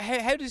about. But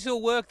how does it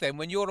all work then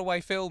when you're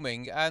away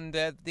filming and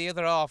the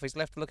other half is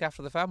left to look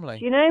after the family?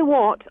 Do you know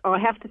what? I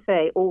have to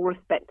say, all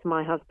respect to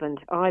my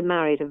husband, I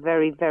married a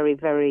very, very,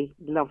 very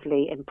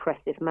lovely,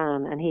 impressive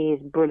man, and he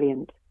is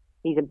brilliant.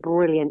 He's a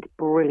brilliant,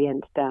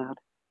 brilliant dad.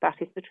 That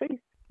is the truth.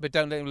 But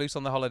don't let him loose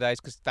on the holidays,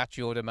 because that's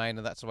your domain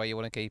and that's the way you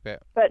want to keep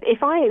it. But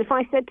if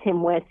I said to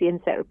him, where's the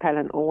insect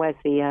repellent or where's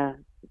the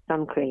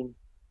sun cream?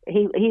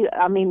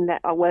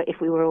 If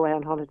we were away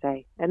on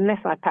holiday, unless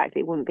I packed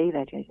it, wouldn't be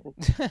there, Jason.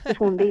 Just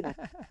wouldn't be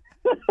there.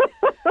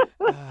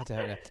 I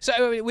don't know.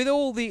 So, with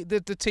all the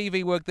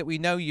TV work that we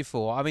know you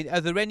for,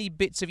 are there any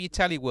bits of your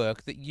telly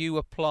work that you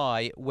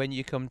apply when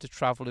you come to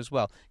travel as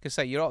well? Because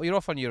say you're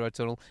off on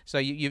Eurotunnel, so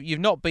you've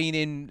not been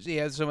in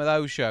some of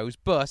those shows,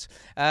 but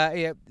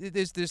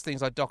there's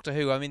things like Doctor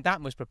Who.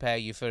 That must prepare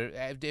you for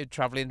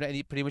travelling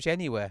pretty much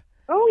anywhere.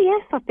 Oh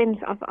yes, I've been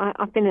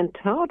in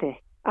TARDIS.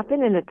 I've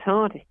been in a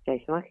TARDIS,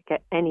 Jason. I could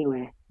get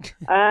anywhere.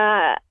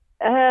 No.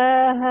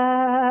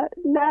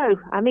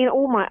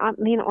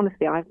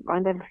 Honestly, I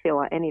never feel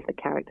like any of the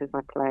characters I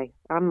play.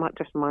 I'm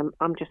just mum.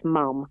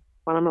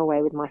 when I'm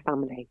away with my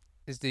family.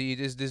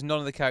 There's none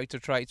of the character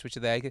traits which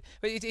are there, but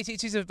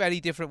it is a very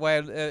different way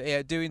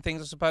of doing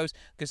things, I suppose,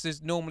 because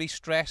there's normally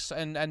stress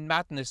and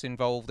madness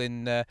involved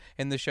in the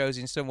shows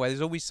in some way.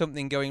 There's always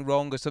something going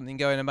wrong or something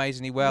going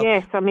amazingly well.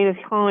 Yes, I mean, it's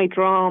high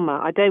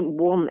drama. I don't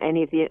want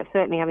any of the,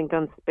 certainly having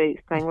done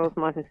Spooks, playing Royals,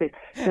 Mice and Spooks,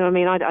 you know what I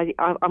mean?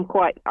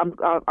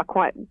 I'm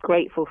quite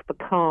grateful for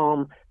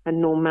calm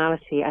and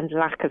normality, and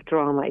lack of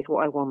drama is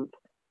what I want.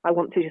 I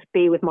want to just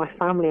be with my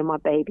family and my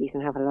babies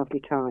and have a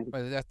lovely time.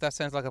 Well, that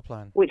sounds like a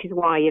plan. Which is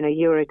why,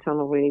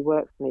 Eurotunnel really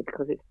works for me,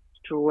 because it's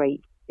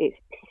straight, it's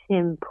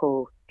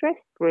simple,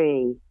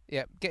 stress-free.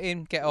 Yeah, get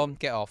in, get on,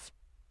 get off.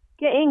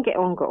 Get in, get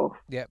on, get off.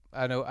 Yep,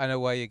 I know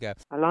where you go.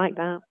 I like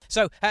that.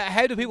 So,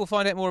 how do people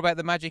find out more about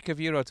the magic of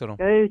Eurotunnel?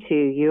 Go to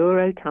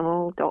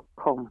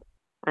eurotunnel.com.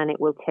 and it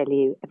will tell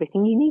you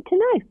everything you need to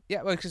know.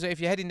 Yeah, well, because if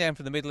you're heading down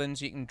from the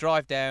Midlands, you can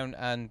drive down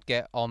and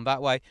get on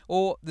that way.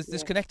 Or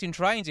there's connecting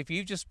trains. If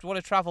you just want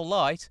to travel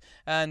light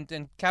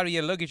and carry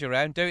your luggage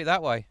around, do it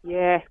that way.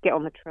 Yes, get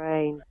on the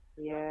train.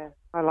 Yeah,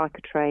 I like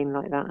a train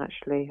like that,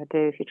 actually. I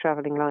do. If you're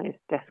travelling light, it's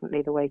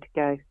definitely the way to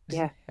go.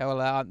 Yeah.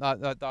 Well,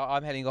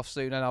 I'm heading off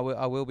soon, and I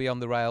will be on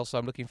the rails, so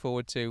I'm looking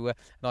forward to a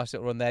nice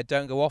little run there.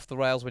 Don't go off the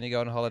rails when you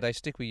go on holiday.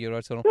 Stick with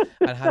Eurotunnel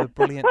and have a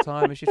brilliant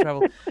time as you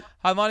travel.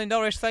 Harmione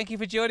Norris, thank you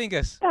for joining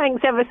us.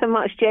 Thanks ever so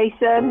much,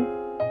 Jason.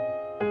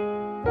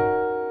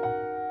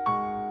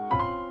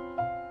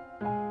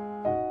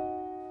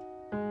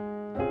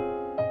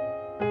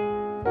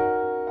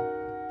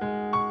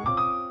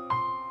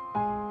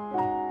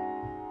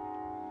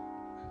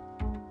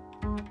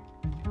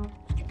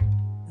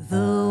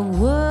 The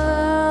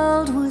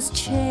world was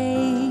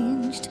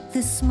changed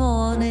this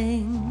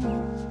morning,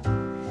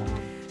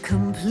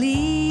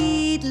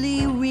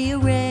 completely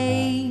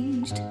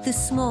rearranged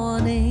this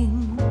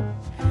morning.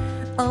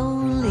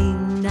 Only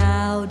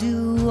now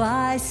do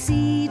I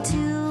see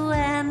 2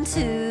 and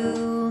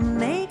 2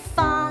 make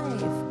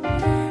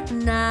 5.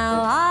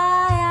 Now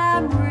I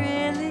am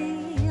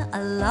really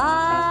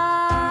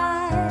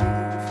alive.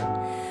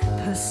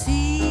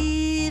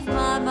 Perceive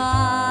my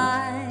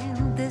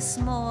mind this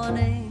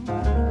morning,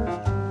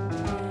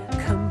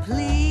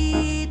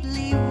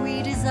 completely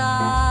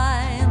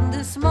redesigned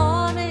this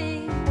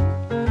morning.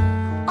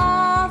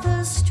 All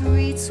the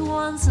streets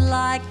once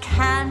like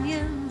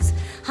canyons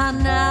are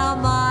now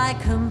my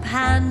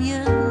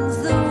companions,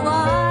 though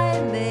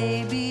I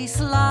may be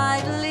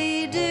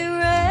slightly deranged.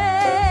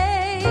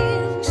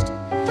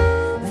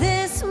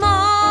 This morning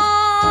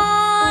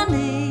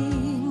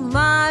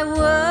my world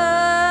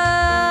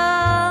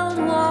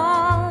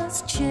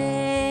was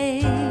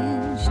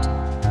changed.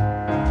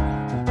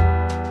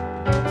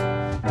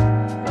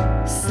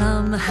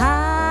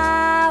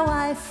 Somehow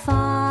I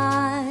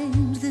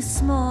find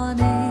this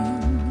morning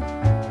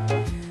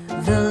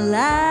the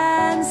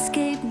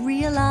landscape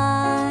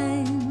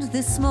realigned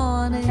this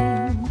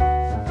morning.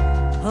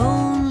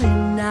 Only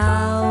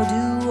now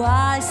do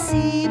I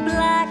see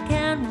black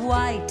and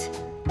white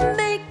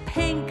make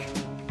pink.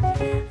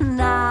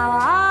 Now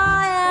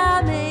I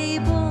am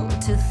able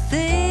to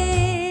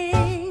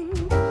think.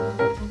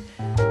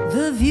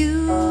 The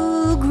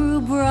view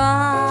grew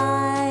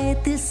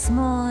bright this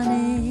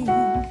morning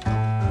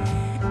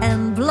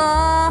and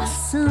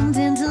blossomed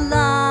into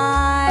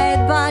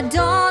light by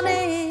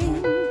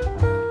dawning.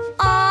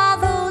 All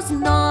those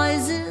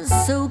noises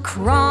so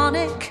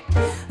chronic,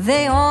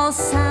 they all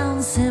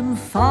sound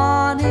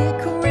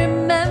symphonic.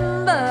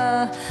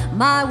 Remember,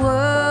 my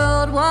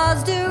world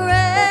was deranged.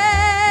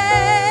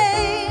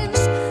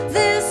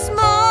 This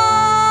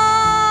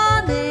morning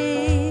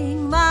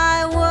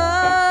my world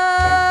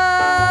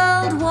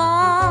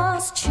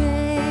was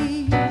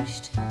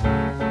changed.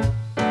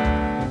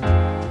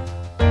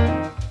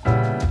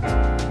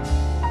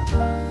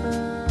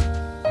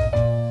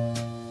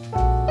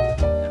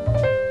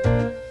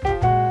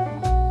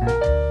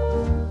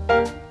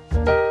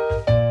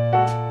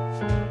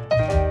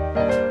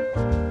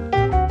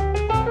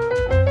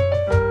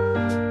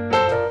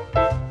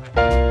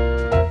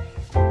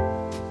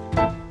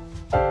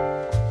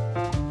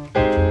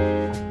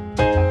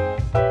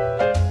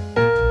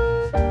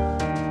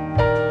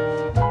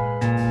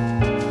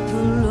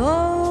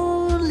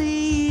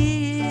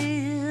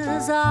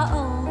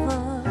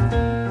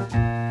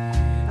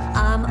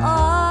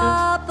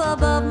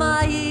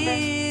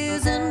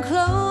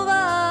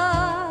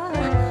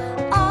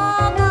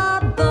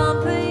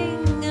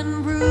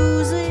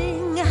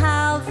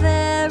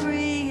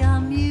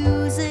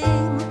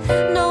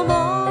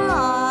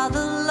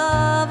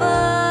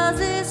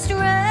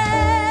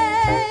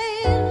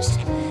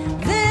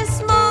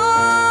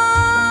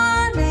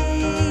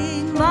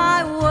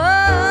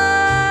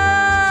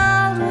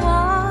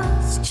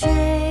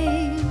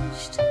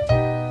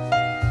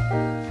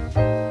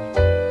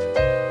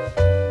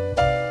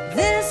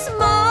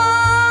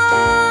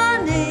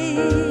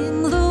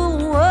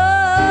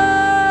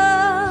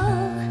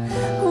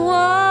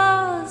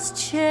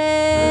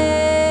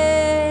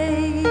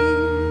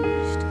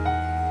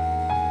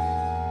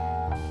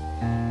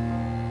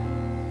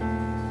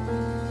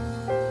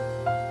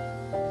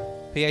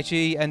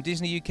 PHE and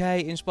Disney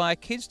UK inspire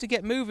kids to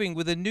get moving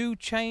with a new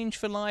Change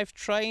for Life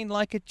Train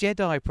Like a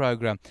Jedi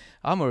programme.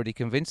 I'm already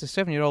convinced a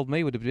 7-year-old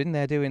me would have been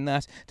there doing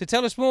that. To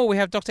tell us more, we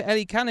have Dr.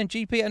 Ellie Cannon,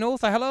 GP and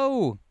author.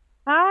 Hello.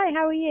 Hi,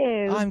 how are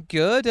you? I'm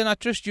good, and I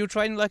trust you're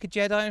training like a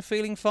Jedi and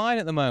feeling fine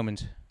at the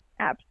moment.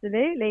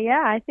 Absolutely,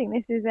 yeah. I think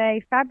this is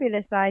a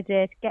fabulous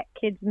idea to get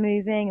kids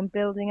moving and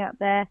building up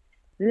their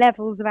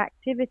levels of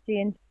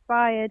activity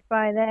inspired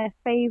by their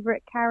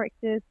favourite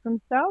characters from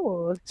Star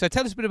Wars. So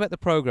tell us a bit about the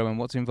programme and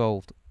what's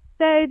involved.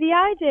 So the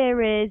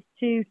idea is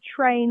to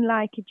train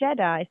like a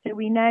Jedi. So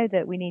we know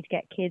that we need to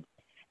get kids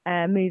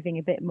moving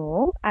a bit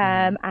more.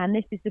 And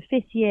this is the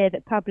 5th year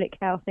that Public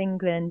Health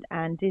England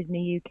and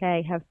Disney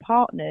UK have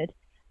partnered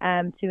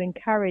to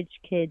encourage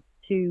kids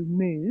to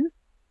move.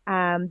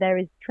 There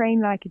is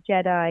Train Like a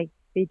Jedi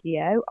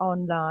video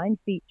online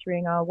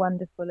featuring our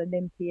wonderful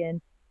Olympian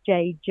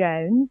Jade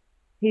Jones,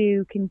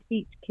 who can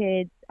teach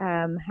kids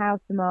how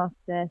to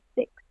master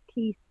 6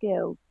 key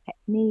skills: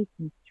 technique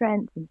and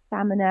strength and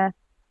stamina.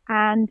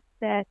 And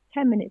they're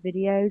 10-minute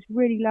videos,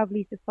 really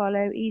lovely to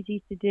follow,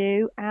 easy to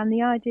do. And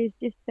the idea is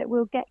just that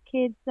we'll get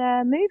kids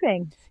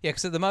moving. Yeah,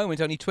 because at the moment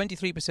only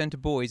 23%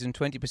 of boys and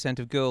 20%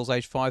 of girls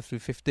aged 5 through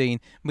 15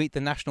 meet the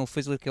National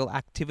Physical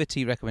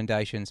Activity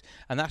recommendations.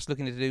 And that's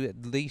looking to do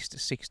at least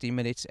 60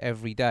 minutes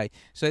every day.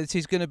 So this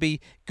is going to be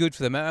good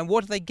for them. And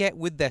what do they get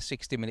with their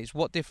 60 minutes?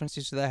 What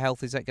differences to their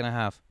health is that going to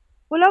have?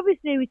 Well,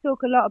 obviously, we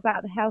talk a lot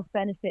about the health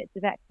benefits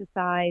of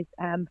exercise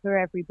for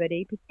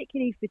everybody,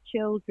 particularly for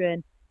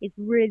children. It's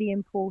really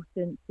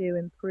important to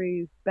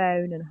improve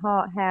bone and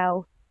heart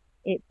health.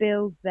 It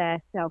builds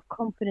their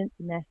self-confidence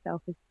and their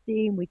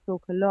self-esteem. We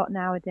talk a lot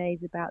nowadays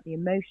about the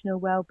emotional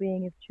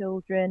well-being of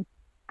children,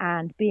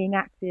 and being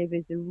active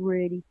is a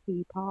really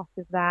key part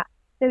of that.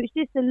 So it's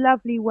just a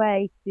lovely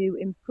way to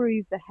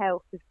improve the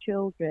health of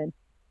children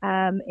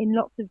in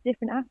lots of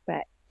different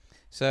aspects.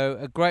 So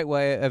a great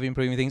way of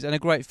improving things and a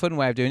great fun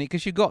way of doing it,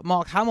 because you've got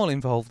Mark Hamill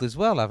involved as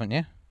well, haven't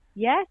you?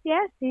 Yes.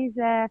 He's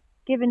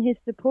given his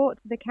support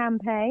to the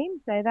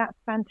campaign, so that's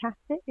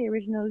fantastic. The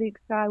original Luke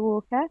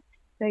Skywalker.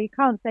 So you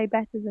can't say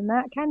better than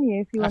that, can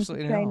you, if you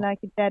Absolutely want to train not. like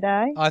a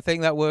Jedi? I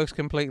think that works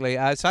completely.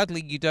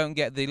 Sadly, you don't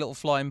get the little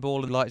flying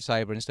ball and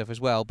lightsaber and stuff as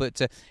well,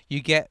 but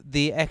you get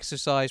the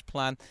exercise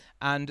plan,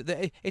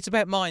 and it's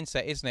about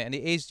mindset, isn't it? And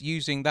it is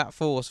using that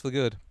force for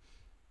good.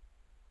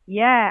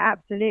 Yeah,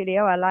 absolutely.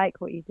 Oh, I like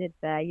what you did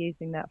there,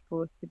 using that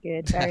force for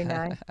good. Very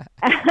nice.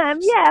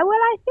 Yeah, well,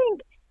 I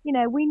think,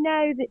 we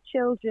know that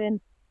children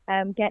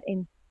get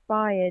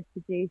inspired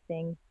to do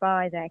things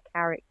by their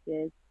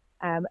characters.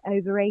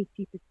 Over 80%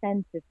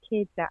 of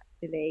kids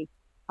actually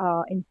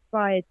are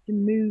inspired to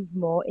move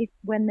more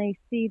when they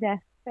see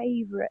their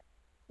favourite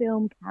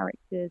film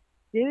characters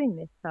doing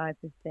this type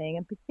of thing,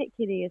 and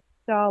particularly as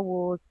Star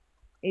Wars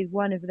is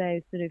one of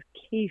those sort of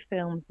key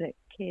films that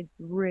kids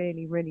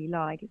really, really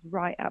like. It's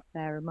right up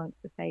there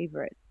amongst the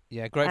favourites.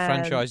 Yeah, great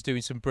franchise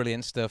doing some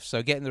brilliant stuff.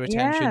 So getting their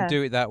attention,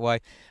 do it that way.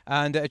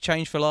 And a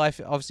Change for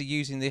Life, obviously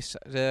using this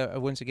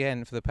once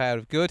again for the power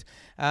of good.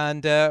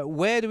 And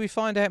where do we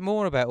find out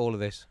more about all of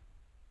this?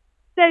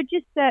 So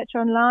just search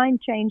online,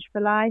 Change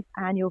for Life,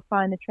 and you'll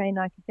find the Train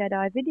Like a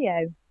Jedi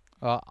video.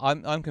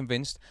 I'm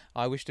convinced.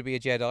 I wish to be a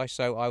Jedi,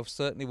 so I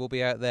certainly will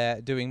be out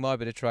there doing my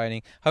bit of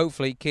training.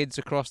 Hopefully kids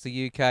across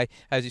the UK,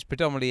 as it's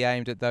predominantly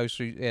aimed at those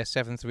through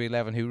 7 through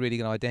 11 who really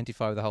going to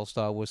identify with the whole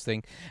Star Wars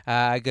thing,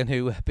 are going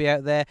to be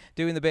out there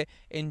doing the bit,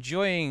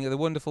 enjoying the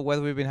wonderful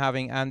weather we've been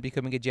having, and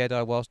becoming a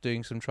Jedi whilst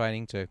doing some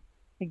training too.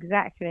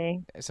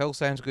 Exactly. It all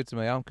sounds good to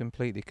me. I'm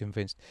completely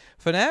convinced.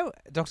 For now,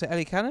 Dr.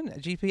 Ellie Cannon,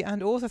 GP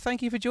and author,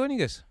 thank you for joining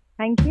us.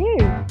 Thank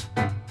you.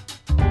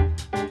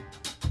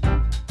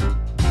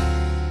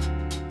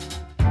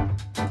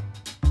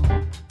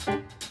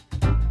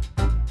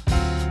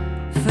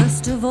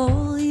 First of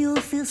all, you'll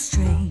feel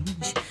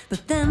strange,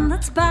 but then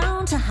that's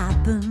bound to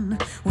happen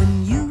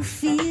when you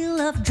feel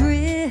love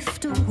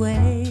drift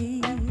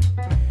away.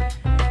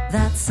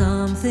 That's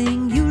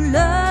something you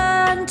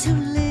learn to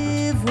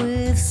live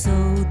with, so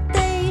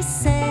they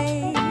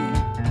say.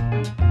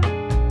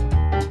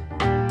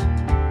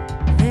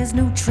 There's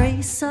no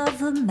trace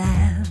of a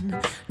man,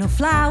 no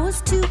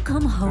flowers to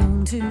come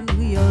home to.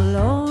 You're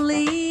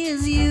lonely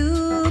as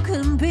you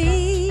can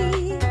be.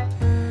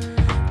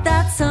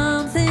 That's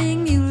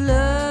something you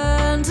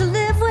learn to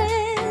live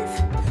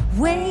with.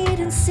 Wait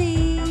and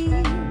see.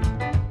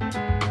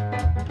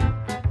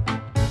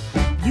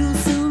 You'll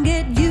soon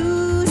get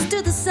used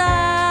to the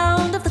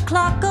sound of the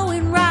clock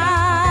going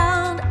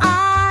round.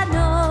 I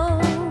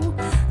know,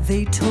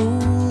 they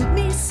told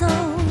me so.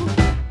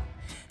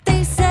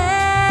 They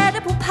said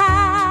it will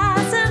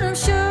pass, and I'm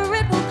sure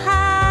it will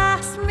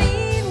pass.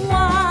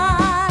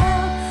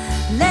 Meanwhile,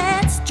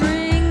 let's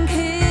drink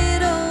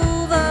it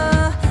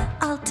over.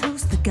 I'll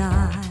toast the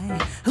guy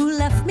who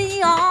left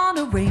me on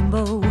a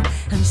rainbow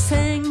and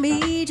sang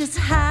me just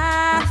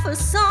half a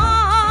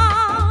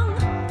song.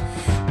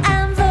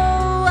 And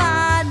though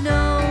I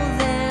know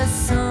there's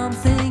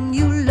something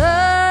you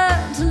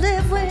learn to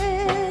live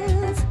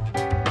with,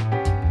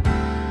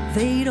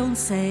 they don't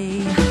say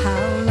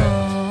how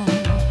long.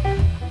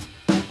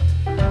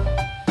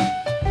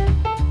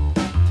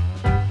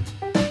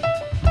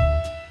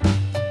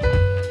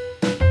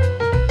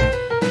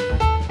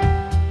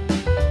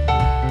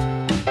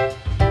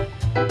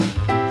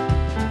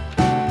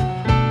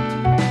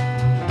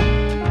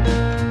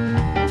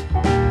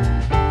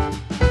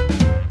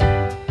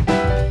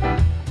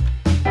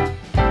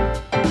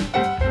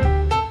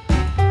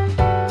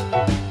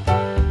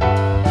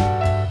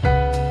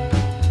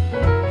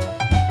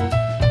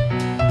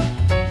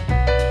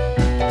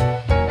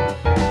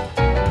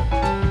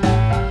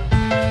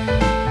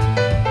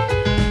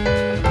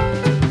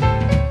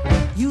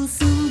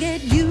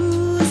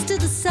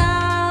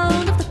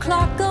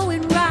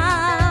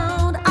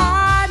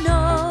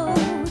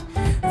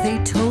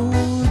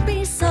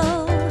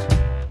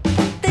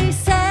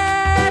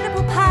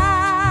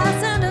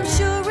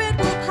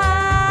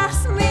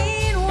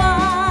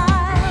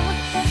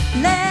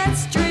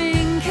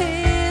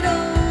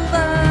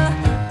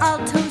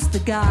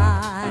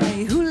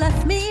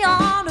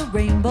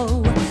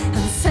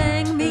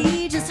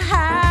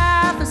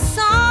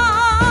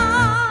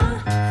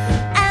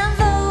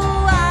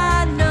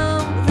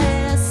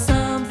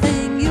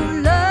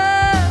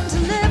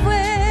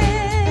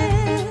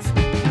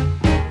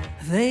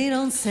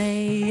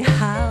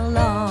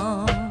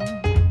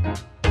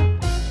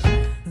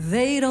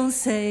 They don't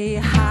say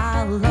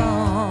how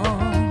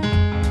long.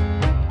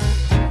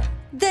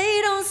 They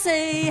don't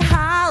say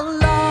how long.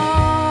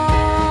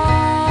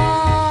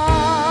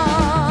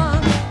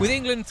 With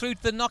England through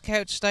to the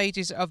knockout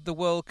stages of the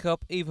World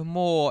Cup, even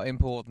more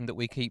important that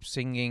we keep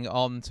singing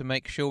on to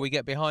make sure we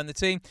get behind the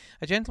team.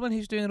 A gentleman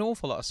who's doing an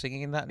awful lot of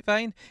singing in that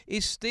vein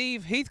is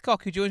Steve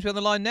Heathcock, who joins me on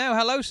the line now.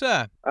 Hello,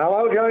 sir.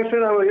 Hello,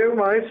 Jason. How are you,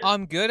 mate?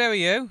 I'm good. How are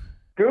you?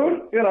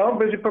 Good. You know,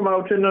 busy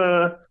promoting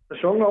the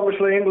song.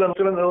 Obviously, England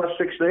still in the last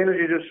 16, as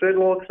you just said,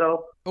 Lord.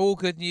 So all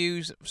good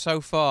news so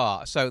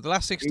far. So the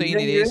last 16 yeah,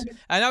 it is.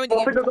 And I think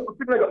they got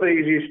the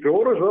easiest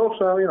draw as well.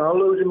 So, you know,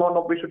 losing might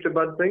not be such a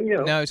bad thing, you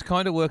know. No, it's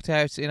kind of worked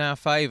out in our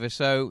favour.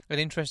 So an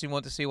interesting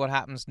one to see what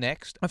happens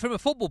next. And from a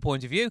football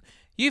point of view,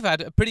 you've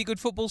had a pretty good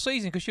football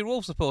season because you're a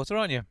Wolves supporter,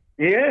 aren't you?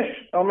 Yes.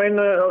 I mean,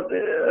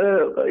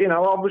 you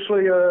know,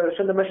 obviously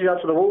send a message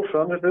out to the Wolves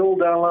fans. If they all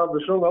download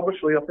the song,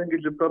 obviously, I think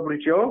it's a probably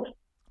chance.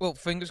 Well,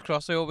 fingers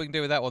crossed, see what we can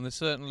do with that one. There's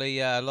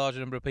certainly a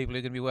larger number of people who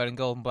are going to be wearing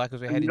gold and black as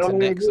we head into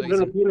next season. As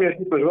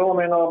well.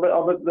 I mean, I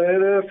bet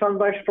their fan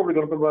base is probably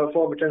going to be about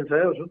 5,000 or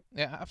 10,000.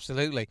 Yeah,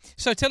 absolutely.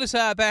 So tell us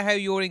about how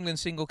your England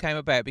single came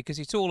about, because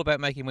it's all about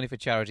making money for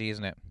charity,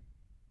 isn't it?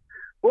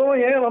 Well,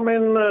 yeah, I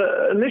mean,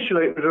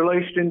 initially it was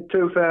released in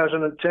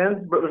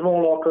 2010, but it was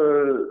more like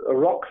a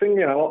rock thing,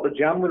 you know, like the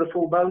Jam with a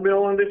full band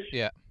behind it.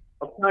 Yeah.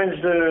 I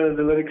changed the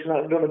lyrics and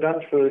I've done a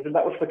dance for it, and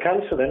that was for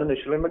Cancer then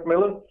initially,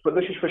 Macmillan. But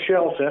this is for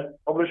shelter.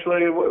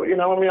 Obviously, you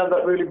know, we had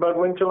that really bad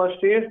winter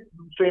last year.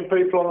 Seeing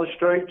people on the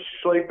streets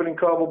sleeping in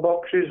cardboard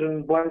boxes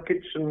and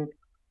blankets, and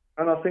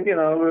I think, you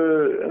know,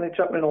 and it's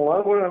happening all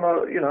over. And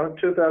you know, in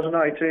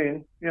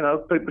 2018, you know,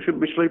 people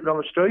shouldn't be sleeping on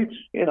the streets.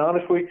 You know,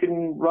 and if we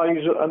can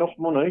raise enough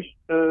money,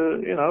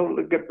 you know,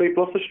 get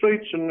people off the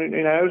streets and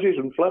in houses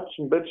and flats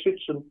and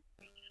bedsits and.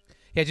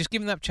 Yeah, just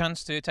give them that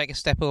chance to take a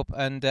step up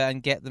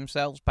and get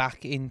themselves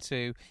back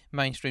into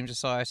mainstream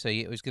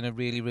society. It was going to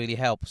really, really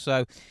help.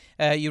 So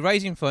you're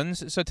raising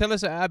funds. So tell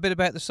us a bit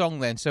about the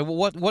song then. So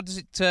what does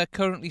it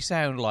currently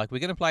sound like? We're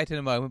going to play it in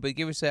a moment, but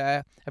give us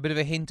a bit of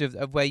a hint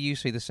of where you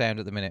see the sound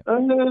at the minute.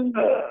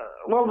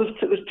 Well, there's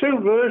two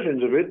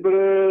versions of it, but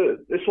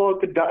it's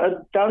like a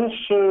dance.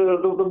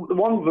 The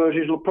one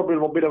version is probably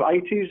a bit of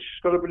 80s, it's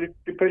got a bit of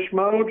Depeche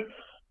Mode.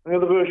 The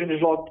other version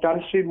is like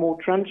dancey, more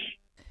trance.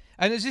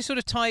 And does this sort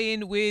of tie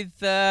in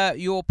with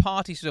your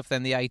party stuff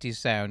then, the 80s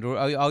sound? Or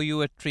are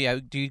you a trio?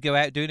 Do you go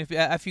out doing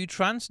a few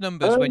trance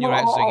numbers when you're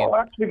out singing? I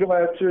actually go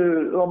out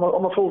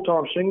I'm a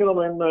full-time singer. I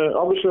mean,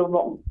 obviously I'm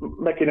not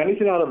making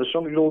anything out of the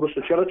song. It's all just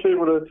a charity.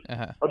 But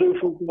I do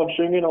full-time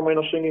singing. I mean,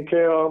 I sing in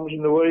care homes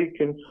in the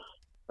week, and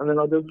then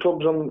I do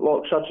clubs on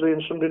like Saturday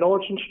and Sunday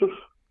nights and stuff.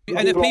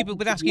 And have people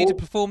been asking you to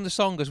perform the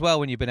song as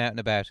well when you've been out and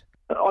about?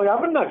 I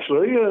haven't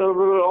actually.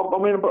 I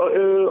mean,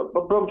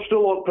 I'm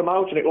still like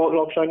promoting it,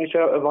 like saying it's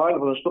out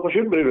available and stuff. I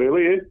should be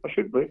really. Yeah, I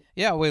should be.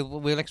 Yeah,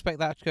 we'll expect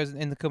that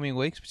in the coming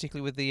weeks,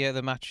 particularly with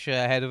the match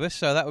ahead of us.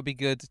 So that would be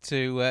good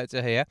to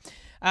hear.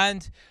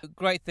 And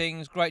great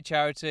things, great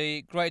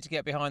charity, great to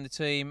get behind the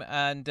team.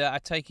 And I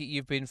take it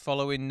you've been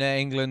following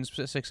England's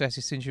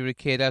successes since you were a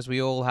kid, as we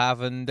all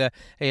have. And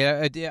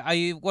are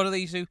you one of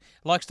these who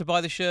likes to buy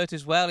the shirt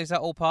as well? Is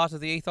that all part of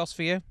the ethos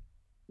for you?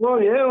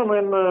 Well, yeah. I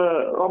mean,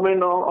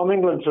 I'm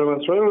England through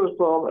and through.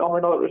 I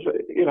mean,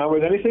 you know,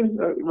 with anything,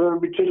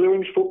 rugby,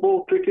 tiddlywinks,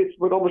 football, cricket,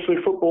 but obviously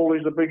football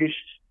is the biggest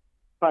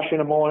passion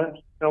of mine.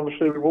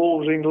 Obviously, with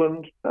Wolves,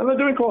 England, and they're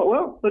doing quite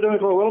well. I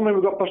mean,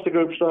 we've got past the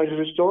group stages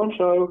this time,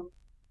 so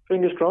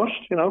fingers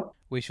crossed, you know.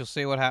 We shall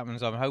see what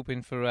happens. I'm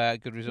hoping for a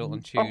good result on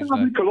Tuesday. I think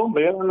I'll be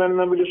Colombia, and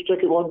then we just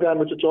take it one game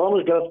at a time.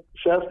 We've got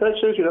South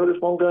Texas, you know,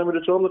 just one game at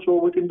a time. That's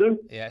all we can do.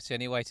 Yeah, it's the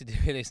only way to do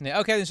it, isn't it?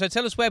 Okay, then, so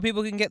tell us where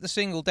people can get the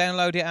single,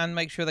 download it, and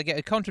make sure they get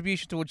a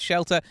contribution towards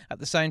shelter at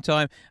the same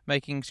time,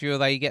 making sure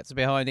they get to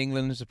behind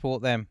England and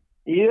support them.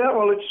 Yeah,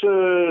 well, it's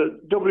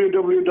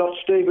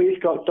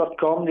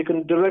www.steveheathcock.com. You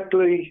can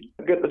directly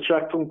get the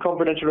track from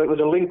Confidential Records.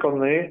 There's a link on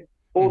there.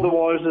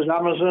 Otherwise, there's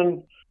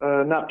Amazon,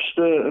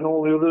 Napster, and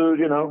all the other,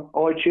 you know,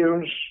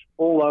 iTunes,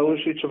 all those.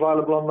 It's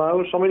available on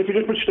those. I mean, if you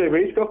just put Steve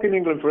Heathcock in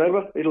England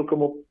Forever, it'll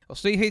come up. Well,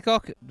 Steve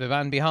Heathcock, the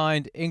man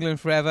behind England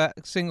Forever,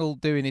 single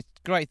doing its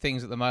great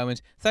things at the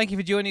moment. Thank you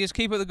for joining us.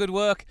 Keep up the good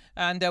work,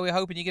 and we're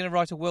hoping you're going to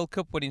write a World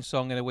Cup winning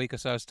song in a week or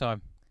so's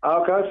time.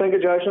 Okay, thank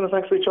you, Jason, and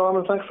thanks for your time,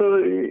 and thanks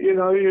for, you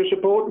know, your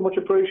support. Much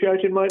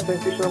appreciated, mate.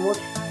 Thank you so much.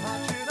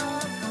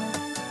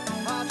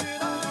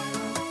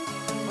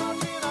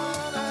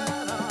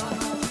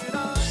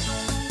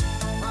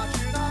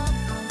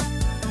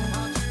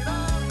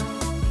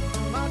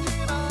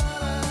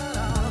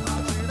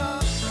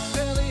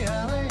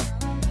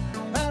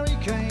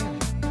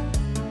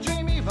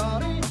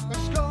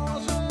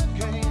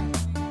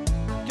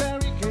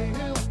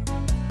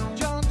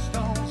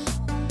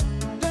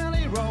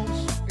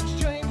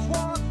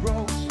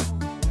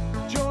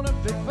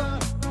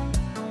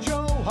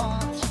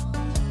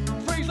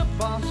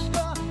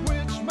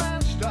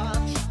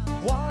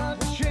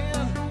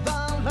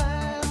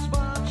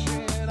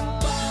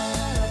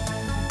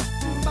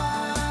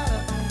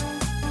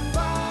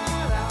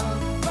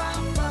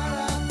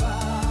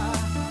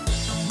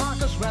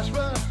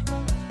 Rashford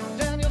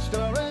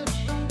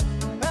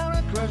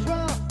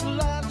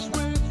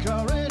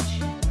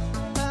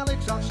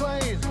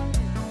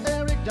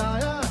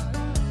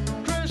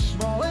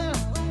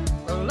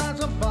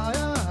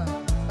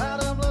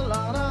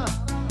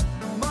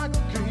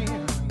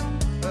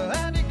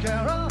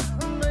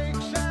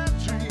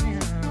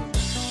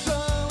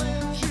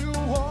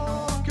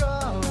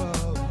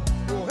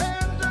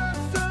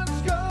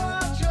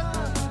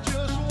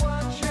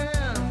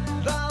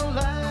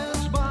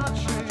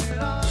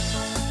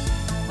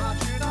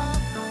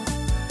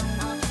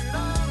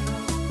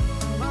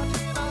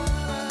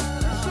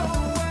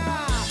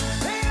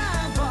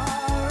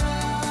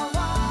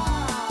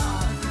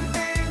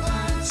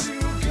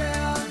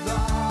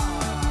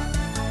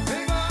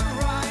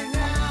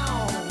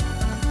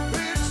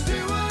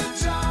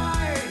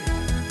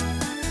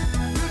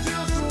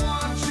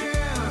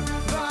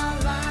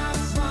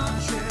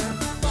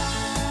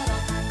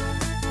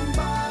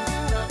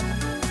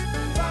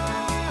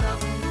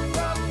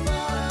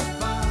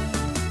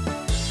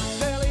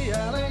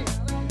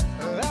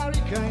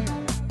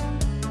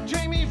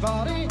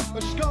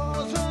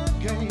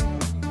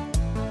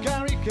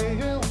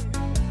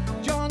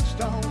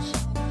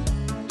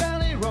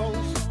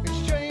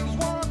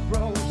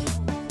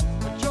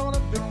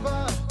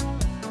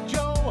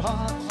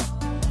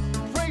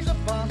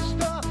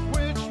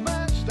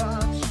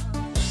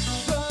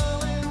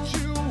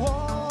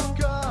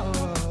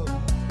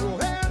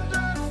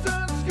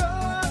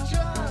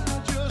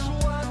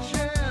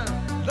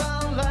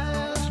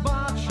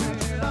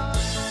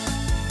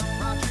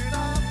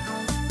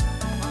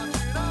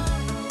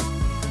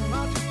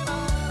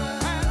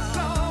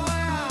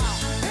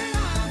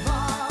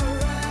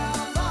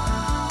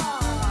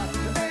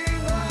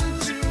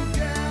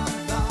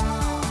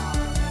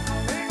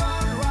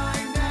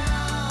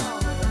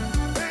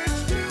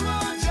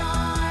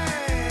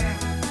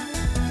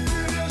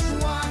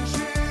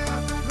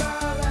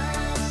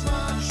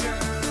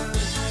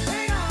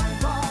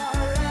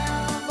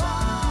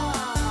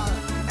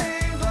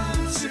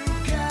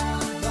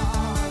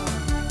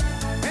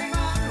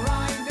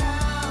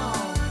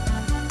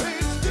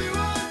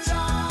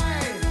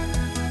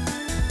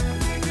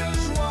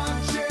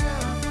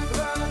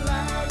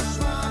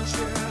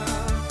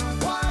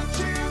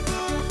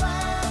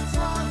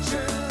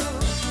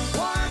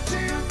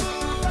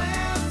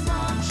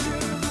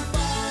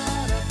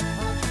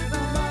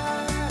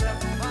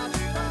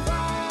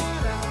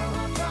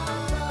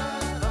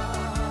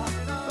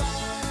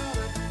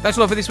That's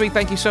all for this week.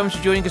 Thank you so much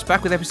for joining us.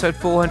 Back with episode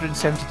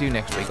 472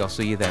 next week. I'll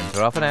see you then.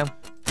 Ta-ra for now.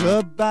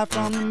 Goodbye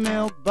from the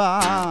milk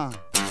bar.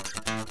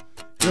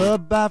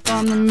 Goodbye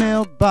from the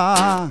milk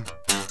bar.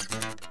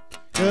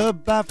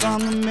 Goodbye from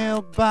the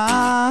milk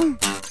bar.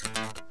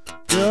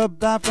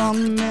 Goodbye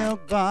from the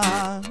milk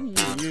bar.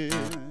 Yeah.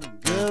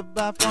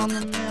 Goodbye from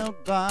the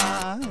milk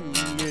bar.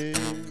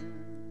 Yeah.